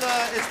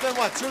it's been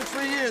what, 2 or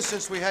 3 years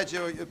since we had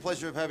the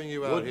pleasure of having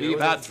you out Would here. be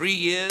about 3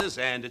 years,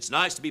 and it's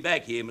nice to be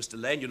back here, Mr.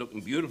 Lane. You're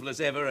looking beautiful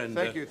as ever, and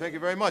Thank you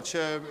very much.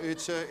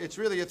 It's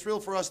really a thrill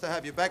for us to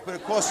have you back, but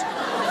of course.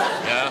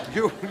 Yeah.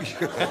 You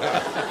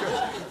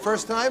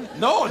first time?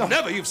 No,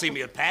 never. You've seen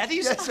me at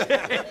parties. Yes.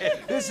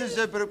 This is,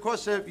 but of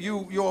course,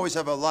 you always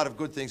have a lot of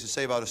good things to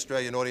say about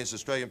Australian audience,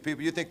 Australian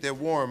people. You think they're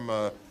warm.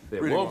 They're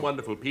really warm,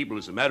 wonderful people.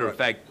 As a matter of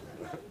fact,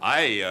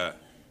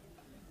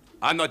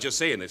 I'm not just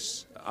saying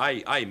this.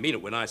 I mean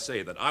it when I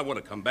say that I want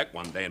to come back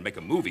one day and make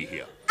a movie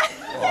here.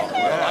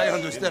 Well, I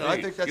understand. I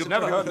think that's. You've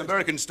never heard an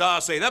American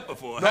star say that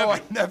before, No, have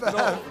you? I never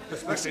have.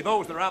 Especially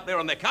those that are out there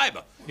on their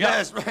Khyber.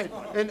 Yes, right.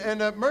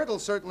 And Myrtle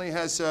certainly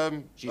has.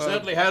 She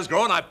certainly has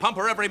grown. I pump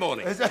her every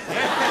morning.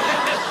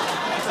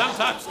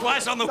 Sometimes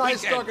twice on the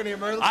Nice weekend. talking to you,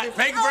 Myrtle.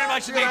 Thank you very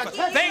much indeed.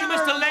 Thank you,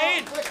 Mr.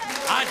 Lane.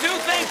 I do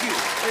thank you.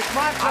 It's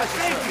my pleasure.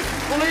 Thank you.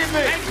 Believe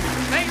me.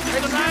 Thank you,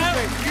 Mr. Lyle.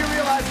 Do you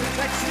realize that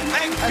Texas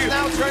has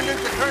now turned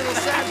into Colonel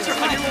Sanders?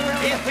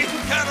 He's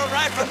been Colonel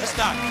right from the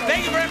start.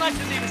 Thank you very much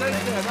indeed.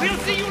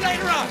 We'll see you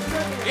later on.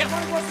 Yes,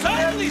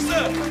 certainly,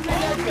 sir. You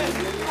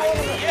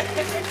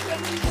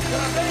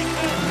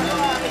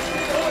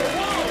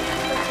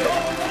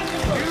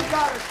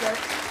got it,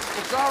 Tex.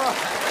 It's all right.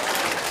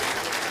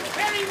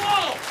 Very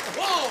Wall.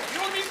 Wall.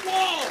 Your name's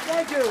Wall.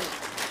 Thank you.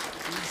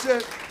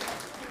 It's,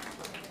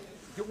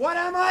 what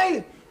am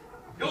I?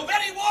 You're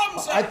very warm,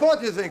 sir. I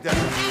thought you'd think that.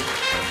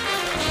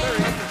 Very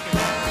interesting.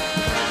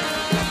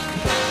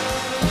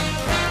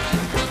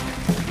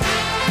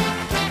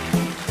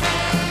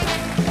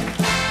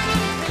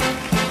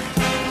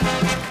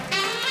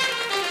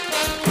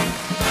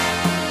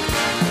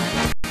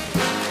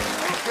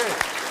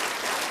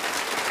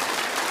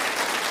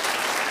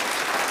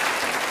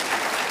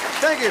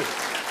 Thank you.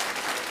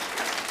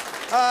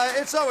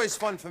 It's always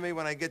fun for me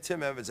when I get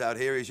Tim Evans out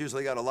here. He's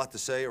usually got a lot to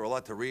say or a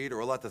lot to read or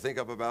a lot to think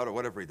up about or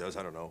whatever he does.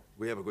 I don't know.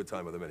 We have a good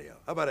time with him anyhow.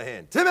 How about a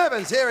hand? Tim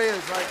Evans, here he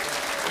is right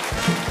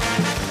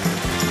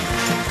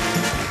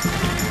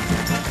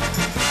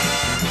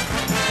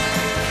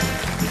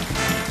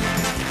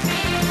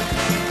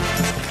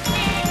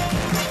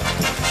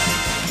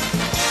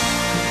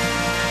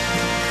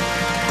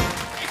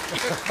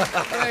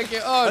Thank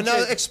you. Oh,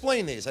 now,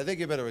 explain these. I think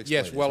you better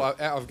explain Yes, well,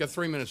 I've got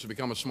 3 minutes to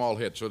become a small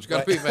hit, so it's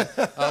got to be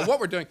what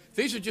we're doing.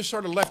 These are just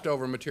sort of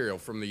leftover material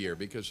from the year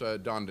because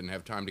Don didn't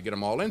have time to get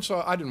them all in,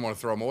 so I didn't want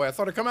to throw them away. I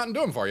thought I'd come out and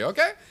do them for you,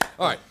 okay?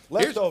 All right.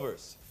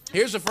 Leftovers.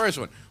 Here's the first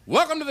one.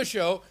 Welcome to the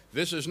show.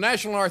 This is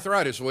National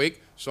Arthritis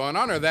Week, so in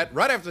honor of that,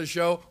 right after the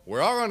show,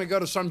 we're all going to go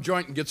to some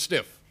joint and get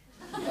stiff.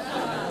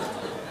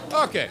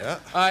 Okay.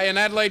 In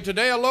Adelaide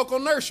today, a local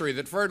nursery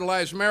that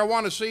fertilized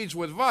marijuana seeds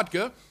with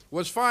vodka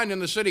was fined in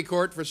the city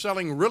court for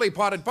selling really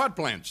potted pot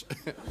plants.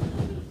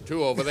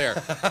 2 over there.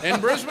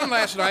 In Brisbane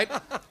last night,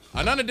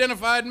 an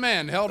unidentified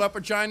man held up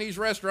a Chinese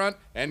restaurant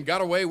and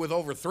got away with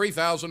over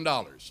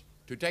 $3,000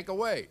 to take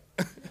away.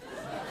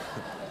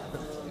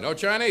 No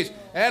Chinese.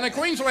 And a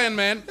Queensland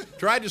man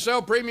tried to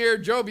sell Premier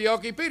Joe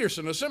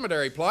Bjelke-Peterson a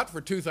cemetery plot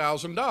for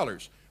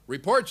 $2,000.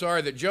 Reports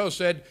are that Joe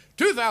said,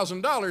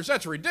 $2,000?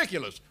 That's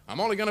ridiculous. I'm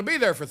only going to be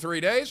there for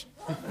 3 days.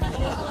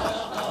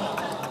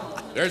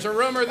 There's a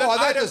rumor that... Oh,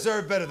 that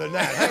deserved better than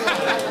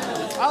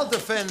that. I'll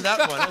defend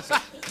that one.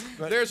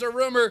 There's a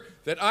rumor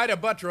that Ida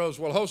Buttrose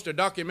will host a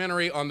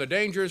documentary on the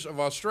dangers of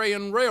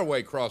Australian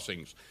railway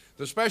crossings.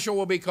 The special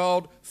will be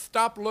called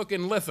Stop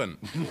Lookin' Lithin'.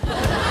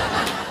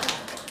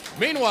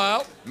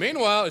 Meanwhile,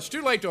 it's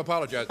too late to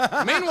apologize.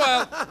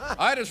 Meanwhile,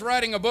 Ida's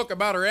writing a book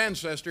about her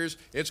ancestors.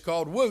 It's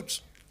called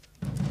Woots.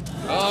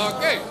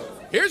 Okay.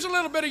 Here's a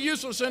little bit of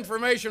useless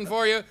information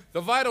for you.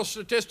 The vital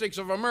statistics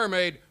of a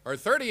mermaid are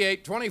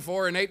 38,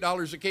 24, and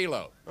 $8 a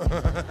kilo.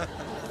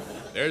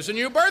 There's a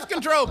new birth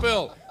control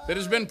pill that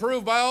has been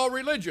proved by all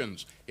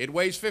religions. It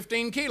weighs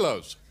 15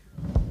 kilos.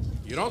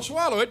 You don't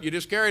swallow it, you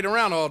just carry it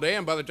around all day,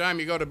 and by the time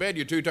you go to bed,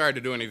 you're too tired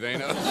to do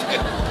anything.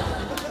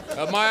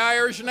 My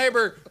Irish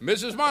neighbor,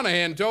 Mrs.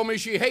 Monahan, told me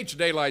she hates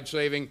daylight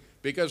saving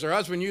because her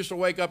husband used to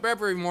wake up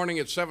every morning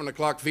at 7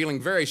 o'clock feeling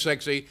very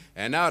sexy,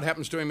 and now it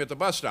happens to him at the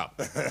bus stop.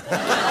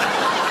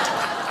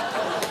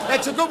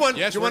 That's a good one.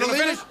 Yes, you want to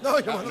finish? No,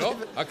 you want to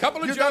leave it? A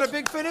couple of You jokes. got a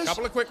big finish? A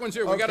couple of quick ones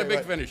here. We got a big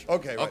right. finish.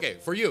 Okay, right. Okay,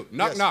 for you.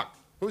 Knock, Yes. knock.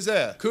 Who's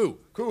there? Coo.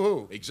 Coo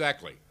who?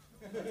 Exactly.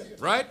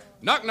 Right?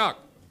 Knock, knock.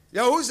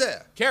 Yo, who's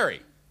there?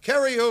 Carrie.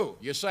 Carrie who?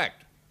 You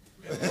sacked.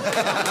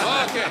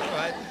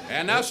 Okay.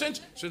 And now, since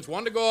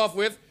one to go off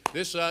with,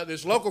 this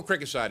local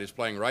cricket side is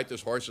playing right.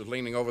 This horse is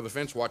leaning over the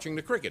fence watching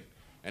the cricket.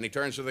 And he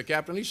turns to the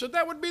captain. He said,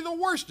 that would be the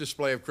worst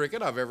display of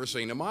cricket I've ever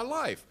seen in my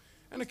life.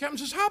 And the captain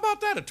says, how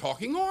about that, a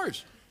talking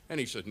horse? And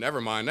he said,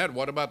 never mind that.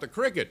 What about the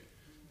cricket?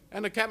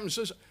 And the captain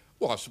says,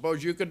 well, I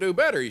suppose you could do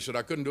better. He said,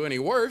 I couldn't do any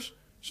worse.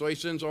 So he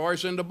sends a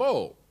horse in to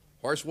bowl.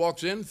 Horse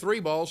walks in, 3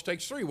 balls,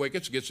 takes 3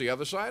 wickets, gets the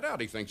other side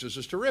out. He thinks this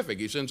is terrific.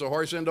 He sends a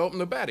horse in to open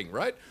the batting,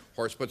 right?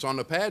 Horse puts on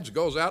the pads,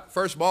 goes out,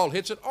 first ball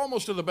hits it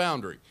almost to the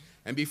boundary.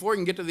 And before he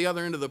can get to the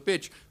other end of the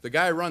pitch, the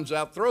guy runs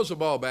out, throws the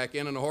ball back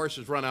in, and the horse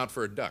has run out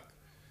for a duck.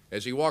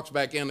 As he walks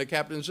back in, the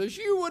captain says,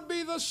 "You would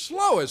be the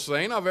slowest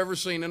thing I've ever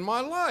seen in my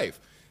life."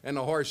 And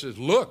the horse says,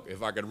 "Look,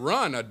 if I could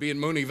run, I'd be in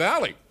Mooney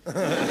Valley." Tim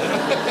Evans,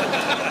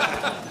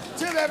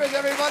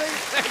 everybody,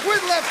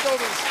 with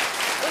leftovers.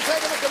 We're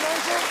taking a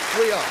commercial.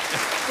 We are.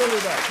 We'll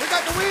be back. We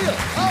got the wheel.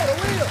 Oh, the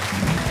wheel.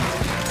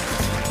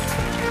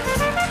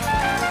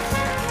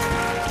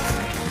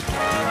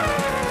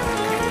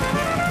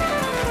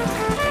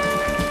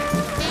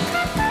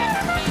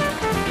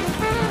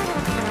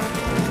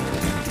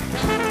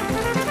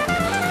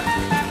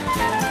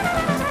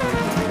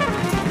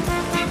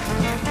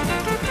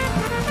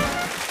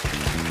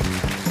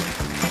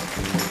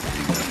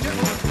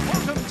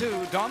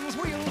 To Don's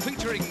Wheel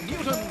featuring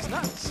Newton's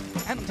Nuts.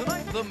 And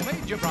tonight the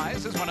major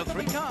prize is one of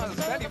 3 cars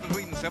valued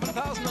between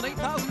 $7,000 and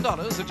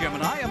 $8,000, a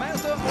Gemini, a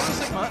Mazda, or a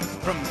Sigma,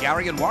 from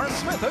Gary and Warren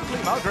Smith,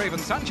 Oakley, Mulgrave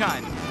and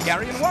Sunshine.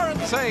 Gary and Warren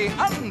say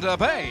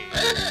underpay.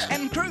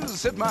 And cruise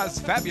Sidmar's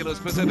fabulous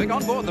Pacific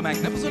on board the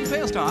magnificent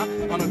Fairstar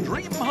on a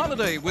dream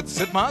holiday with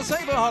Sidmar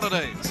Sabre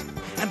Holidays.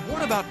 And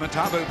what about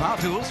Metabo Power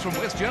Tools from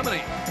West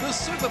Germany? The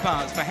super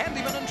powers for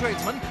handymen and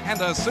tradesmen and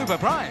a super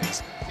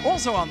prize.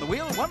 Also on the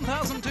wheel,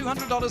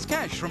 $1,200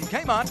 cash from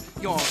Kmart,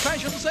 your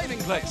fashion saving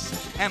place.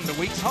 And a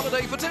week's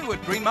holiday for 2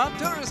 at Greenmount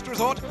Tourist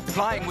Resort,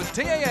 flying with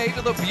TAA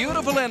to the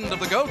beautiful end of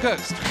the Gold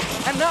Coast.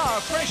 And now,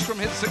 fresh from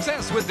his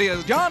success with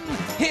Dear John,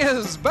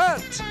 here's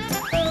Bert.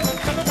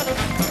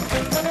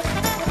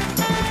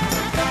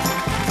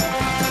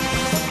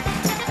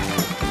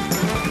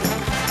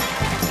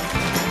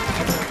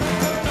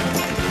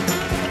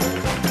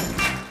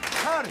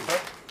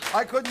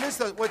 I couldn't miss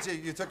those. What's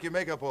it? You took your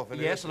makeup off.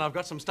 Yes, and I've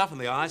got some stuff in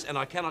the eyes, and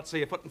I cannot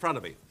see a foot in front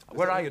of me.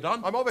 Where are you,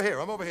 Don? I'm over here.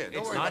 I'm over here.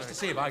 Don't It's worry nice about to it.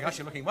 see you. By gosh,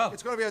 you're looking well.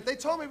 It's going to be. They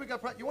told me we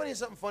got. You want to hear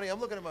something funny? I'm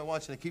looking at my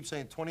watch, and they keep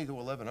saying 20 to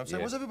 11. I'm saying,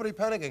 Yeah. what's everybody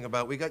panicking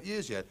about? We got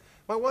years yet.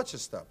 My watch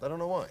has stopped. I don't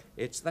know why.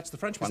 That's the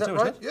French Is one that too,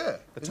 right? isn't it? Yeah.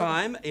 The Is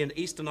time in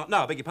Eastern. No,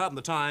 I beg your pardon.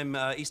 The time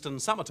Eastern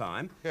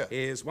summertime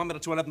is 1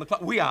 minute to 11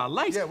 o'clock. We are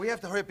late. Yeah, we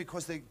have to hurry up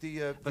because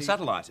the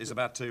satellite is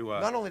about to.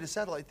 Not only the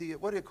satellite,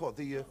 what do you call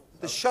it?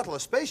 The shuttle, a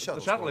space shuttle.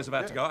 The shuttle is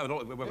about to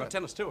go. We've got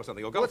tennis too or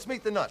something. Or golf. Let's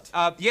meet the nut.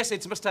 Yes,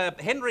 it's Mr.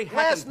 Henry Hackenpaw.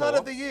 Last nut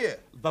of the year.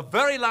 The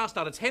very last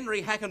nut. It's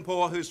Henry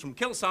Hackenpaw, who's from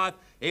Kilsyth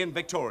in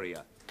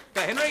Victoria.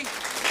 Okay, Henry.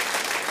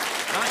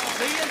 Nice to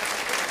see you.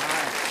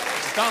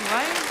 It's Don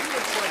Lane.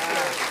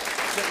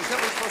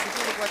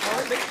 I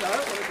think so.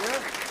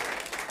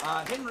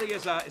 Henry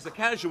is a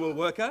casual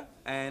worker,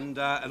 and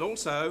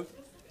also,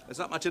 there's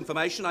not much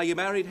information. Are you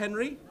married,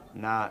 Henry?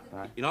 No.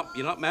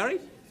 You're not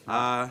married?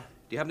 Do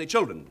you have any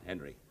children,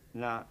 Henry?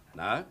 No.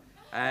 No.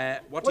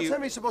 What's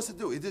Henry supposed to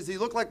do? Does he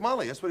look like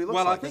Molly? That's what he looks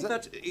well, like. I think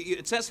that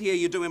it says here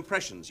you do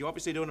impressions. You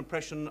obviously do an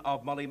impression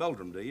of Molly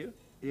Meldrum, do you?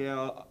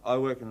 Yeah, I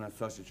work in a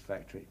sausage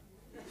factory.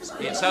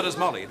 Yeah, so does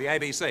Molly, the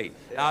ABC.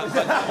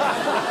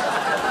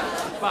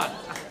 But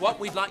what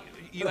we'd like,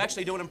 you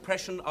actually do an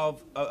impression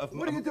of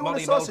What do you do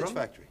Molly in a sausage Meldrum?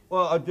 factory?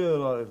 Well, I do a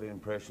lot of the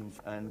impressions,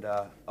 and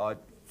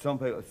some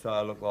people say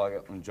I look like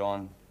Elton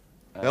John.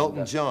 And,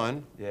 Elton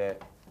John? Yeah.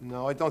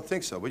 No, I don't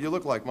think so. But you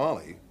look like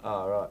Molly.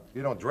 Oh, right.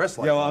 You don't dress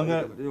like yeah, well,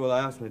 Molly. well, they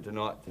asked me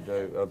tonight to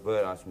do,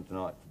 Bert asked me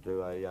tonight to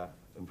do a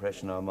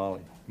impression of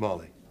Molly.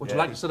 Molly. Would you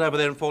like to sit over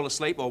there and fall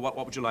asleep, or what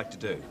would you like to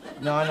do?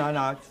 No,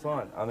 it's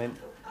fine. I mean,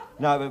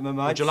 no, but my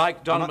mates... Would you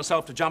like Don and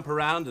myself to jump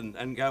around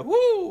and go,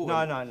 woo?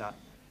 No.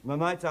 My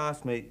mates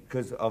asked me,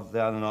 because of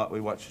the other night we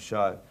watched the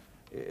show,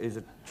 is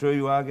it true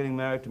you are getting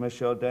married to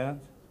Michelle Downs?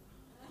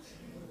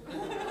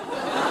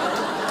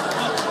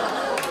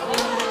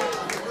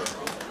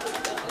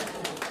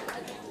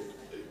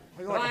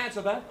 Can I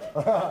answer that?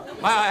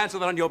 May I answer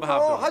that on your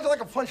behalf, Oh, Don? how'd you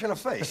like a punch in the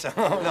face? No.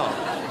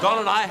 Don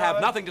and I have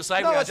nothing to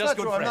say. No, We are that's just not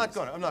good true. friends.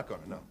 I'm not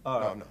going to. No. All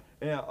No, right. no.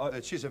 Yeah,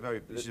 She's a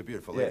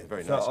beautiful lady.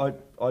 Very so nice.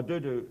 I do.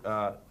 Do.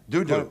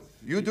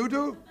 You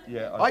do?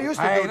 Yeah. I used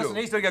to Hey, do. listen,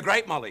 he's doing a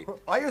great Molly.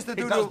 I used to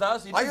He do.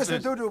 does. I used to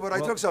do, but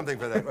I took something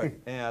for that. Right.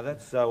 Yeah,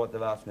 that's what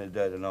they've asked me to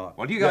do tonight.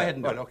 Well, you go ahead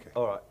and do it. Okay.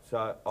 All right,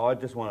 so I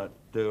just want to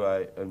do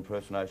a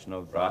impersonation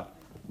of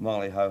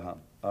Molly Ho-Hum,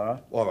 all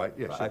right? All right,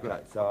 yes. Yeah, Okay,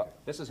 so...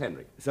 This is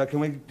Henry. So can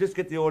we just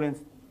get the audience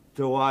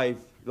to wave,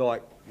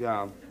 like,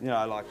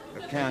 like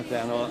a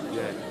countdown, all right?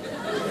 Yeah.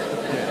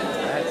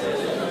 That's it.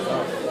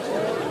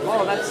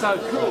 Oh, that's so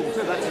cool,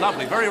 too. That's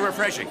lovely. Very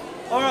refreshing.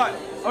 All right,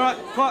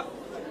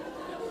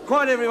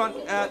 quiet everyone.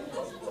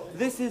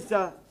 This is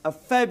a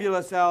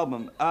fabulous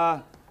album.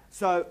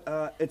 It's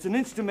an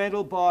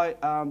instrumental by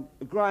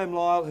Graham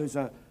Lyle, who's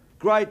a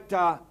great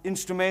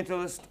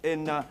instrumentalist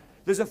in...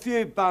 there's a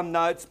few bum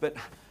notes, but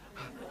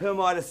who am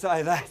I to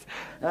say that?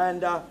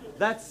 And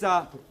that's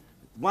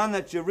one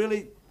that you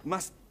really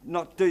must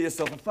not do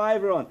yourself a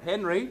favour on.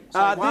 Henry,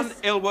 say one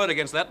ill word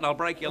against that and I'll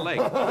break your leg.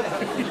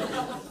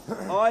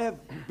 I have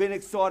been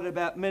excited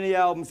about many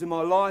albums in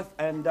my life,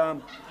 and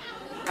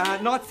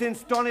not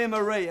since Donny and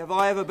Marie have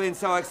I ever been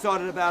so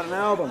excited about an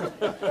album.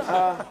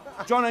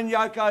 John and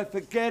Yoko,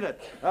 forget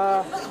it.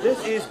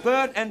 This is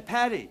Bert and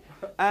Patty,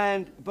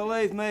 and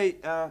believe me,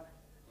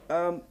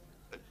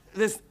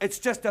 it's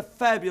just a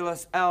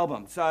fabulous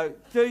album. So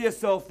do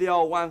yourself the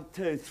old 1,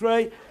 2,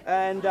 3,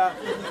 and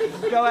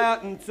go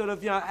out and sort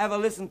of, you know, have a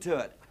listen to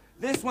it.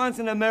 This one's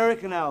an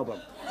American album.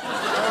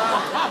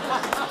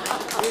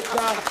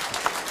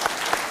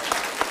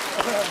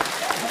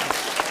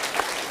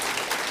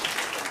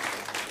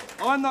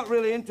 I'm not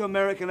really into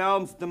American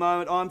albums at the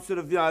moment. I'm sort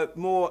of, you know,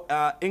 more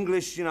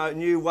English, you know,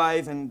 new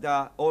wave and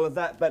all of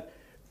that. But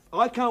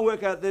I can't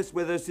work out this,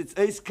 whether it's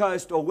East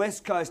Coast or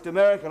West Coast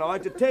American. I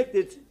detect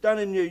it's done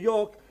in New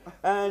York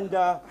and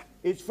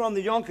it's from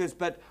the Yonkers.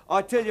 But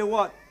I tell you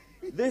what,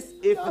 this,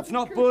 if it's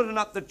not bulleting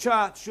up the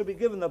charts, should be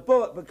given the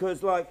bullet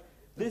because, like,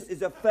 this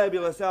is a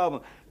fabulous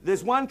album.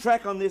 There's one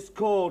track on this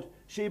called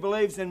She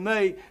Believes in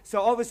Me. So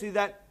obviously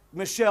that,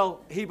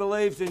 Michelle, he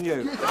believes in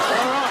you. All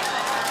right.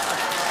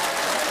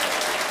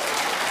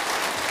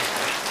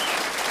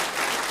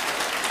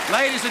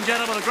 Ladies and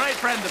gentlemen, a great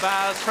friend of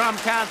ours from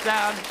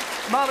Countdown,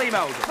 Molly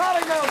Meldrum.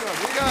 Molly Meldrum,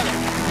 we got it.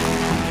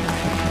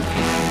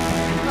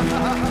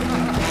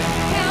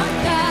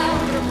 Countdown,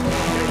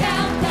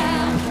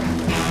 countdown,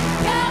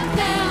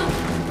 countdown,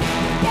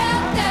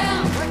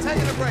 countdown. We're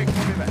taking a break.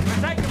 We'll be back.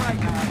 We're taking a break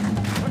now.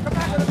 We'll come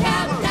back with a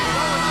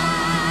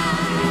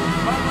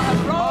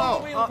roll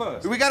the wheel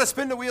first. We got to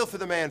spin the wheel for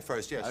the man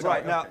first, yes.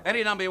 Right, now...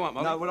 Any number you want,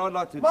 Molly. No, what I'd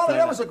like to Molly, say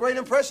that was a great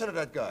impression of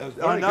that guy.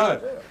 I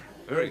know.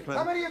 Very clever.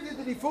 How many of you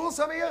did he fool?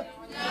 Some of you?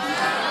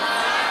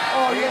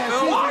 Oh, yeah.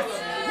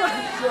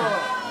 Sure.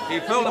 He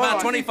fooled about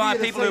 25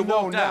 people who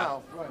walked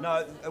out.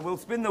 No, we'll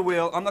spin the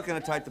wheel. I'm not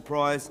going to take the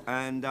prize,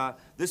 and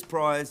this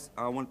prize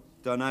I want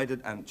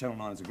donated, and Channel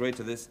 9 has agreed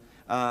to this,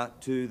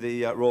 to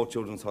the Royal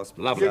Children's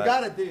Hospital. Lovely. You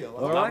got a deal.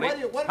 All right. What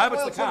do the Hope it's Royal the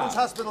car. Children's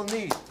Hospital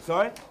need?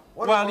 Sorry?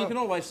 Well, you can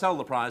always sell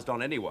the prize,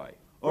 Don, anyway.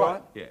 All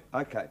right. Yeah.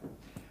 Okay.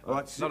 All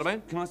right. Know what I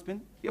mean? Can I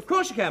spin? Yeah, of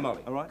course you can,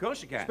 Molly. All right. Of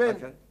course you can. Spin.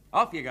 Okay.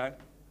 Off you go.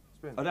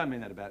 Spin. I don't mean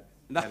that about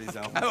No, Daddy's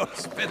album. no,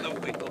 spin the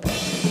wheel.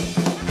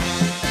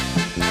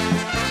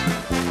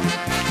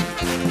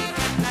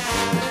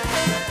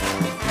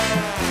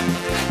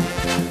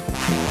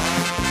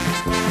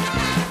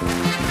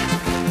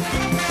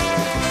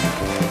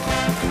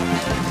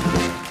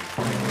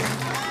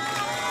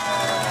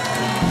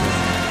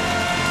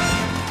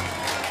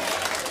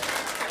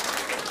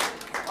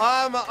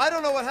 I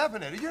don't know what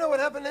happened there. Did you know what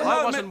happened there?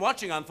 I wasn't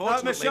watching,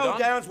 unfortunately, No, Michelle Don.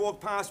 Downs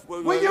walked past.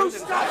 Will you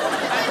stop?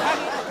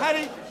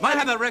 Paddy, May I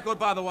have that record,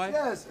 by the way?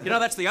 Yes. You know,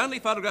 that's the only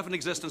photograph in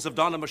existence of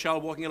Don and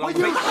Michelle walking along the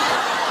Will beach.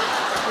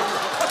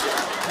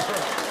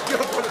 You're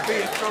going to be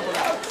in trouble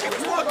now. She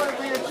was going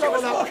to be in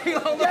trouble now. walking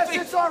along the Yes,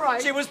 beach. it's all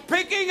right. She was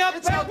picking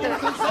up pebbles.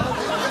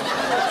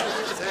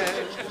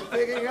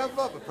 Picking up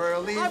a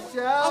pearly I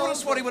would have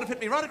sworn he would have hit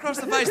me right across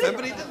the face then,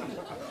 but he didn't.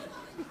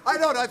 I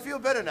don't. I feel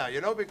better now,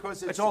 you know,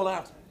 because It's all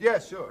out.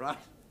 Yes, sure. Right.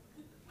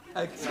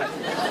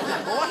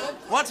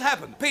 What's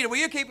happened? Peter, were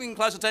you keeping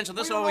close attention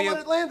to this, or were you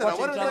What it landed on?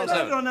 watching What did it Channel land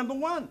 7? on number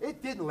one.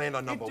 It didn't land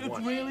on number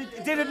one. Really?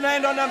 Did it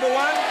land on number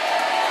one?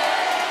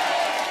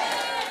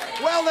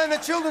 Well, then the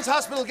Children's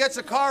Hospital gets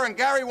a car, and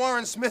Gary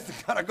Warren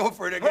Smith got to go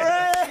for it again.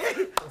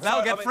 Hooray!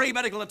 They'll get free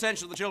medical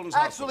attention at the Children's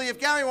Hospital. Actually, if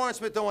Gary Warren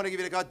Smith don't want to give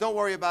you the car, don't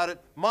worry about it.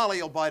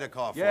 Molly will buy the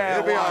car for Yeah, you.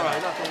 It'll be why all not?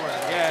 right. Not to worry.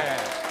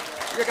 Yeah.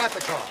 You got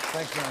the car.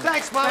 Thanks, man.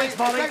 Thanks, Molly. Thanks,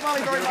 Molly. Thank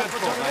Molly very You're a much good for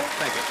sport, coming mate. in.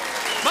 Thank you.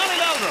 Molly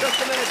Meldrum. Just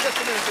a minute, just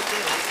a minute.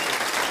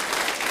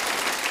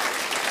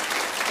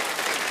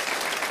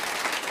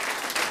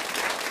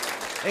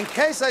 In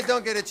case I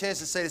don't get a chance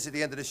to say this at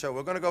the end of the show,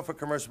 we're going to go for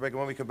commercial break, and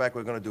when we come back,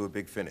 we're going to do a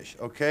big finish,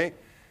 okay?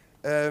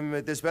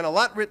 There's been a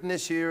lot written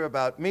this year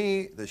about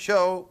me, the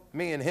show,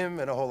 me and him,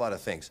 and a whole lot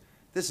of things.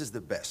 This is the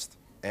best,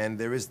 and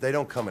they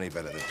don't come any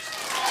better than this.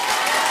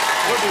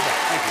 We'll be back.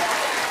 Thank you.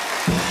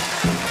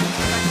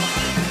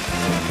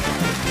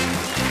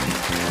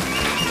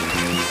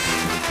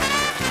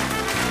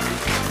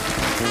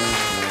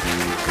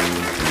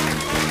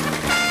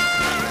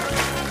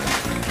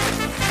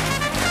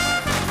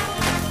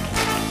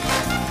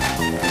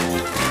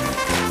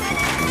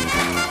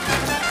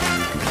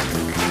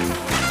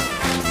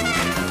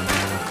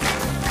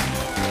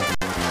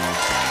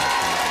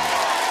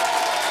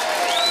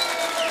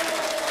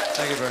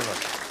 Thank you very much.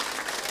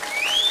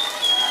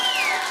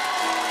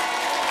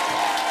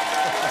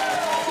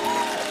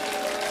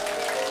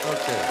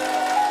 Okay.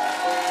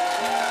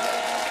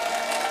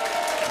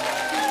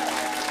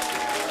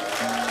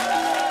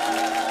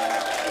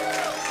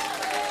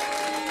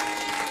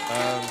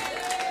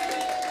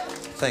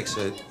 Thanks,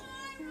 good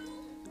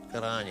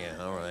on you.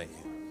 All right.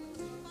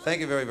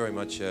 Thank you very, very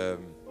much.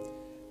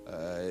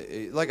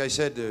 Like I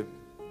said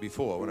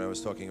before when I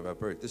was talking about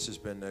Bert, this has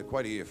been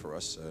quite a year for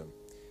us.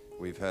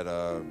 We've had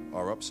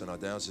our ups and our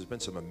downs. There's been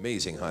some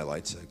amazing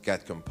highlights.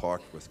 Gatcombe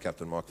Park with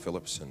Captain Mark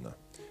Phillips and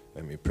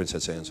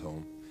Princess Anne's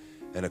home.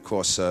 And of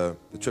course, the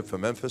trip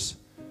from Memphis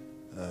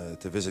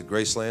to visit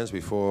Gracelands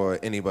before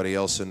anybody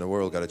else in the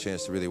world got a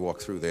chance to really walk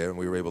through there, and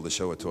we were able to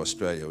show it to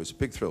Australia. It was a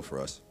big thrill for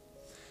us.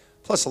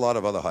 Plus a lot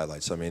of other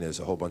highlights. I mean,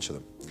 there's a whole bunch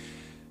of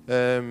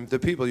them. The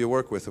people you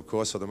work with, of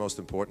course, are the most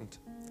important.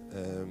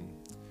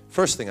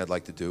 First thing I'd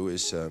like to do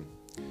is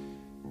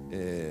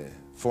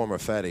former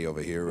fatty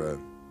over here,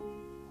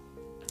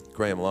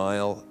 Graham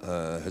Lyle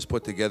has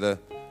put together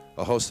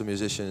a host of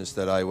musicians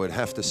that I would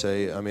have to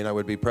say, I mean, I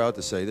would be proud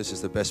to say this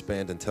is the best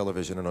band in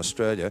television in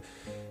Australia.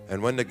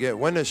 And when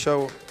the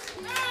show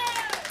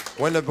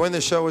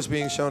was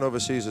being shown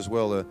overseas as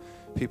well,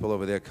 people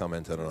over there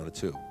commented on it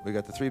too. We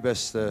got the 3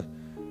 best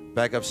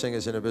backup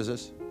singers in the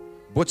business.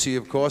 Bootsy,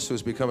 of course,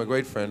 who's become a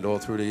great friend all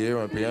through the year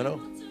on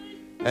piano.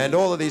 And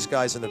all of these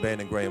guys in the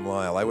band and Graham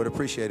Lyle. I would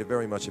appreciate it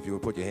very much if you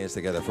would put your hands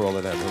together for all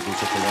of them. It would be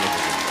such a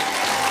wonderful thing.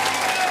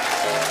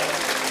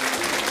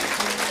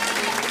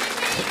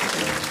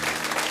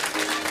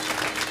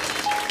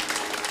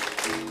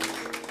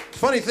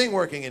 Funny thing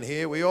working in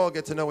here, we all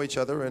get to know each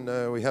other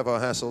and we have our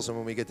hassles, and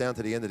when we get down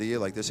to the end of the year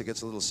like this, it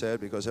gets a little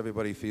sad because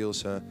everybody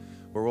feels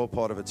we're all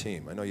part of a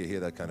team. I know you hear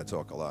that kind of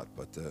talk a lot,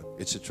 but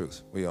it's the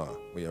truth. We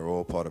are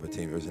all part of a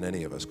team. There isn't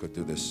any of us could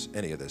do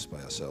any of this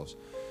by ourselves.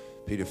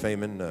 Peter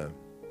Feynman,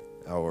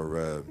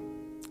 our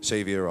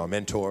savior, our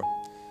mentor,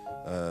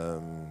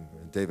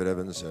 David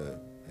Evans,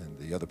 and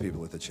the other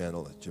people at the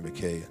channel, Jim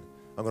McKay.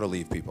 I'm going to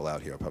leave people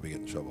out here. I'll probably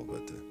get in trouble,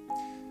 but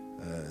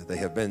they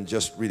have been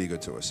just really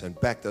good to us and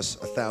backed us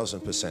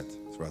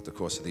 1,000% throughout the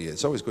course of the year.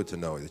 It's always good to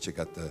know that you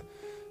got the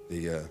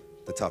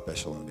top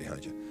echelon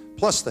behind you.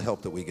 Plus the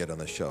help that we get on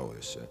the show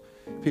is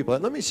people.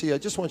 And let me see, I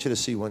just want you to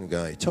see one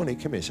guy. Tony,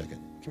 come here a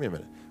second. Come here a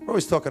minute. We're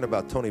always talking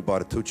about Tony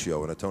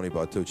Bartuccio and a Tony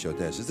Bartuccio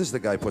dances. This is the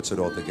guy who puts it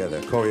all together,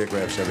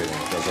 choreographs everything,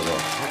 does it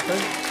all. Okay?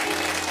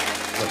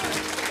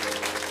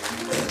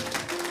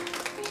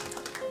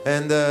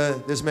 And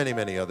there's many,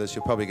 many others.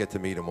 You'll probably get to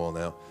meet them all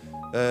now.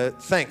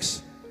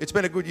 Thanks. It's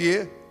been a good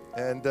year,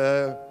 and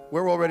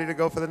we're all ready to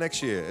go for the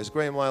next year. As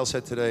Graham Lyle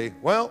said today,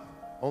 well,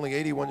 only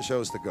 81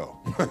 shows to go.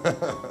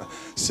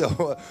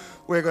 So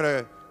we're going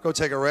to go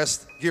take a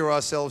rest, gear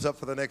ourselves up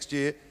for the next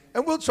year,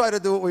 and we'll try to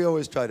do what we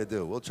always try to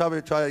do. We'll try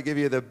to give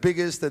you the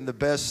biggest and the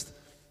best,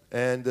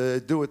 and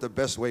do it the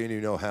best way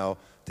you know how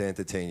to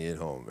entertain you at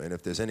home. And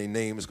if there's any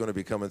names going to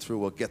be coming through,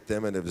 we'll get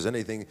them. And if there's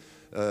anything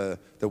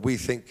that we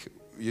think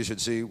you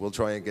should see, we'll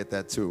try and get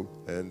that too.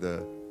 And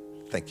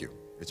thank you.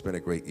 It's been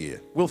a great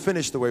year. We'll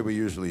finish the way we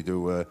usually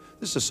do.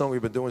 This is a song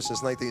we've been doing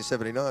since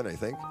 1979, I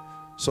think.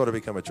 Sort of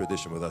become a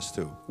tradition with us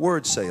too.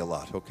 Words say a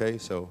lot, okay?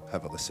 So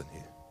have a listen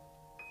here.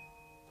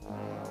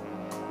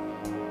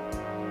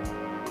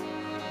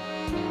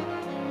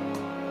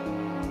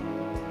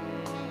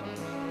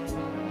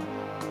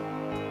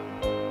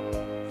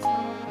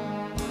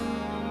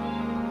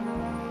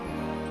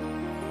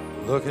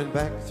 Looking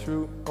back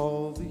through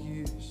all the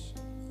years,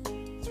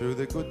 through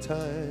the good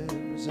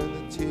times and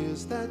the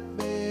tears that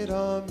made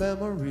our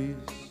memories,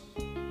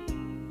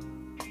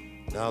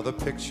 now the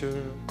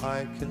picture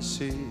I can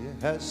see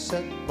has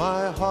set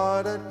my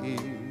heart at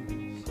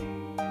ease.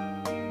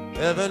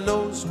 Heaven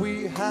knows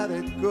we had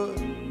it good,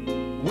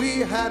 we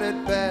had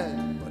it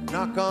bad, but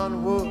knock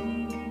on wood,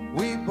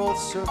 we both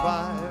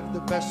survived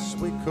the best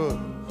we could,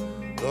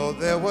 though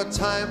there were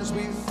times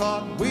we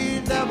thought we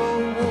never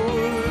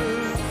would.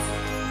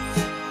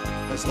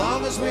 As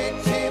long as we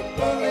keep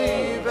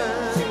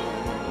believing,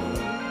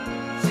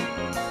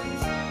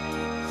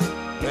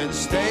 then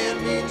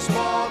staying means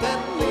more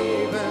than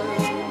leaving.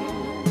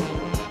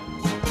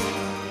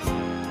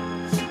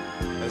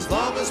 As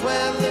long as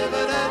we're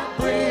living and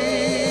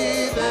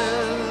breathing,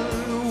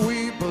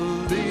 we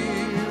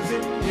believe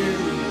in you.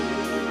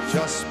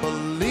 Just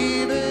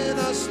believe in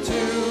us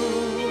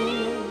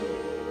too.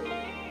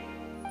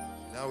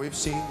 Now we've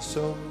seen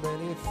so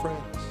many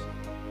friends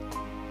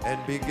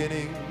and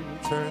beginning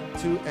turn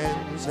to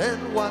ends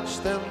and watch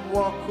them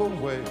walk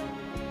away.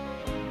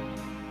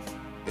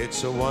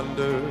 It's a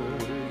wonder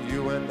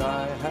you and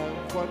I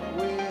have what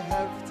we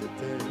have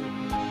today.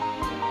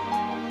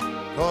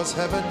 'Cause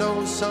heaven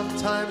knows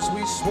sometimes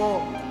we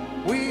swore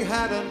we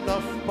had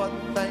enough, but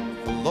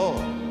thank the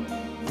Lord,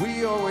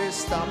 we always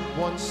stopped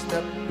one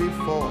step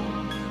before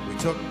we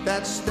took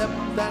that step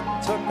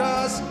that took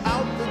us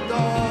out the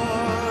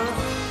door.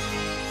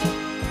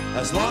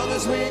 As long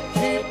as we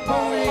keep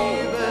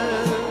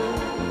believing,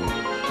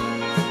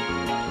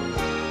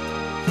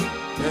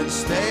 and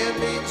staying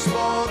means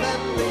more than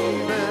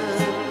leaving.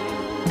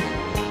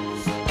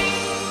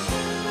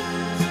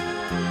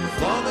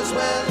 As long as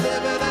we're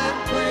living and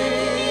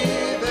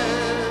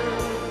breathing,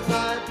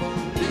 I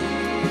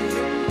believe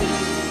in you.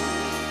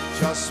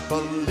 Just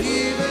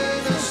believe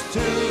in us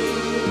too.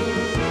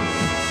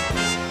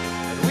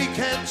 And we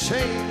can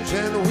change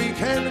and we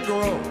can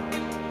grow,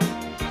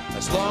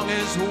 as long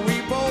as we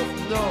both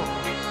know,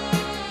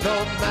 no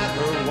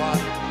matter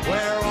what,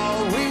 we're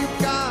all we've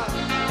got.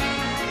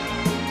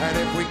 And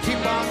if we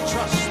keep our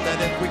trust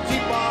and if we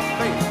keep our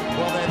faith,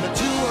 well then the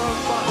two of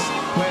us,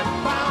 we're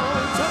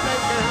bound to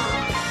make it.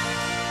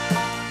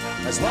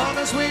 As long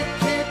as we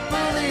keep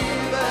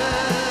believing,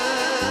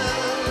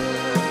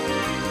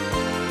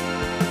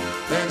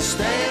 then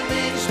staying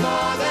means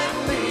more than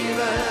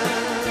leaving.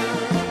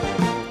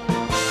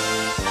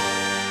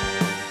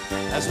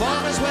 As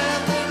long as we're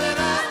living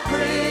and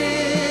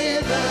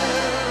breathing,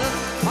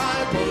 I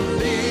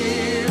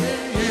believe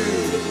in you.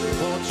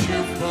 Won't you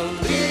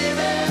believe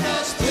in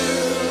us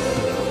too?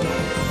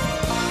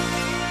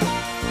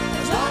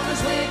 As long as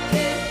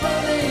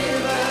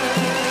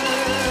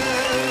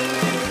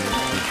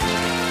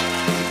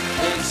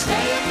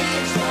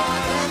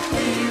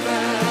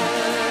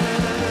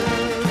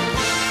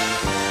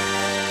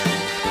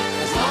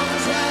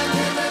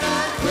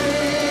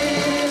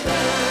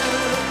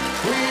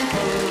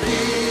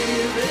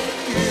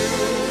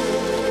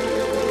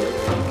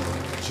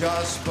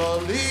Just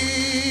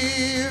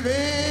believe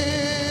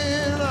in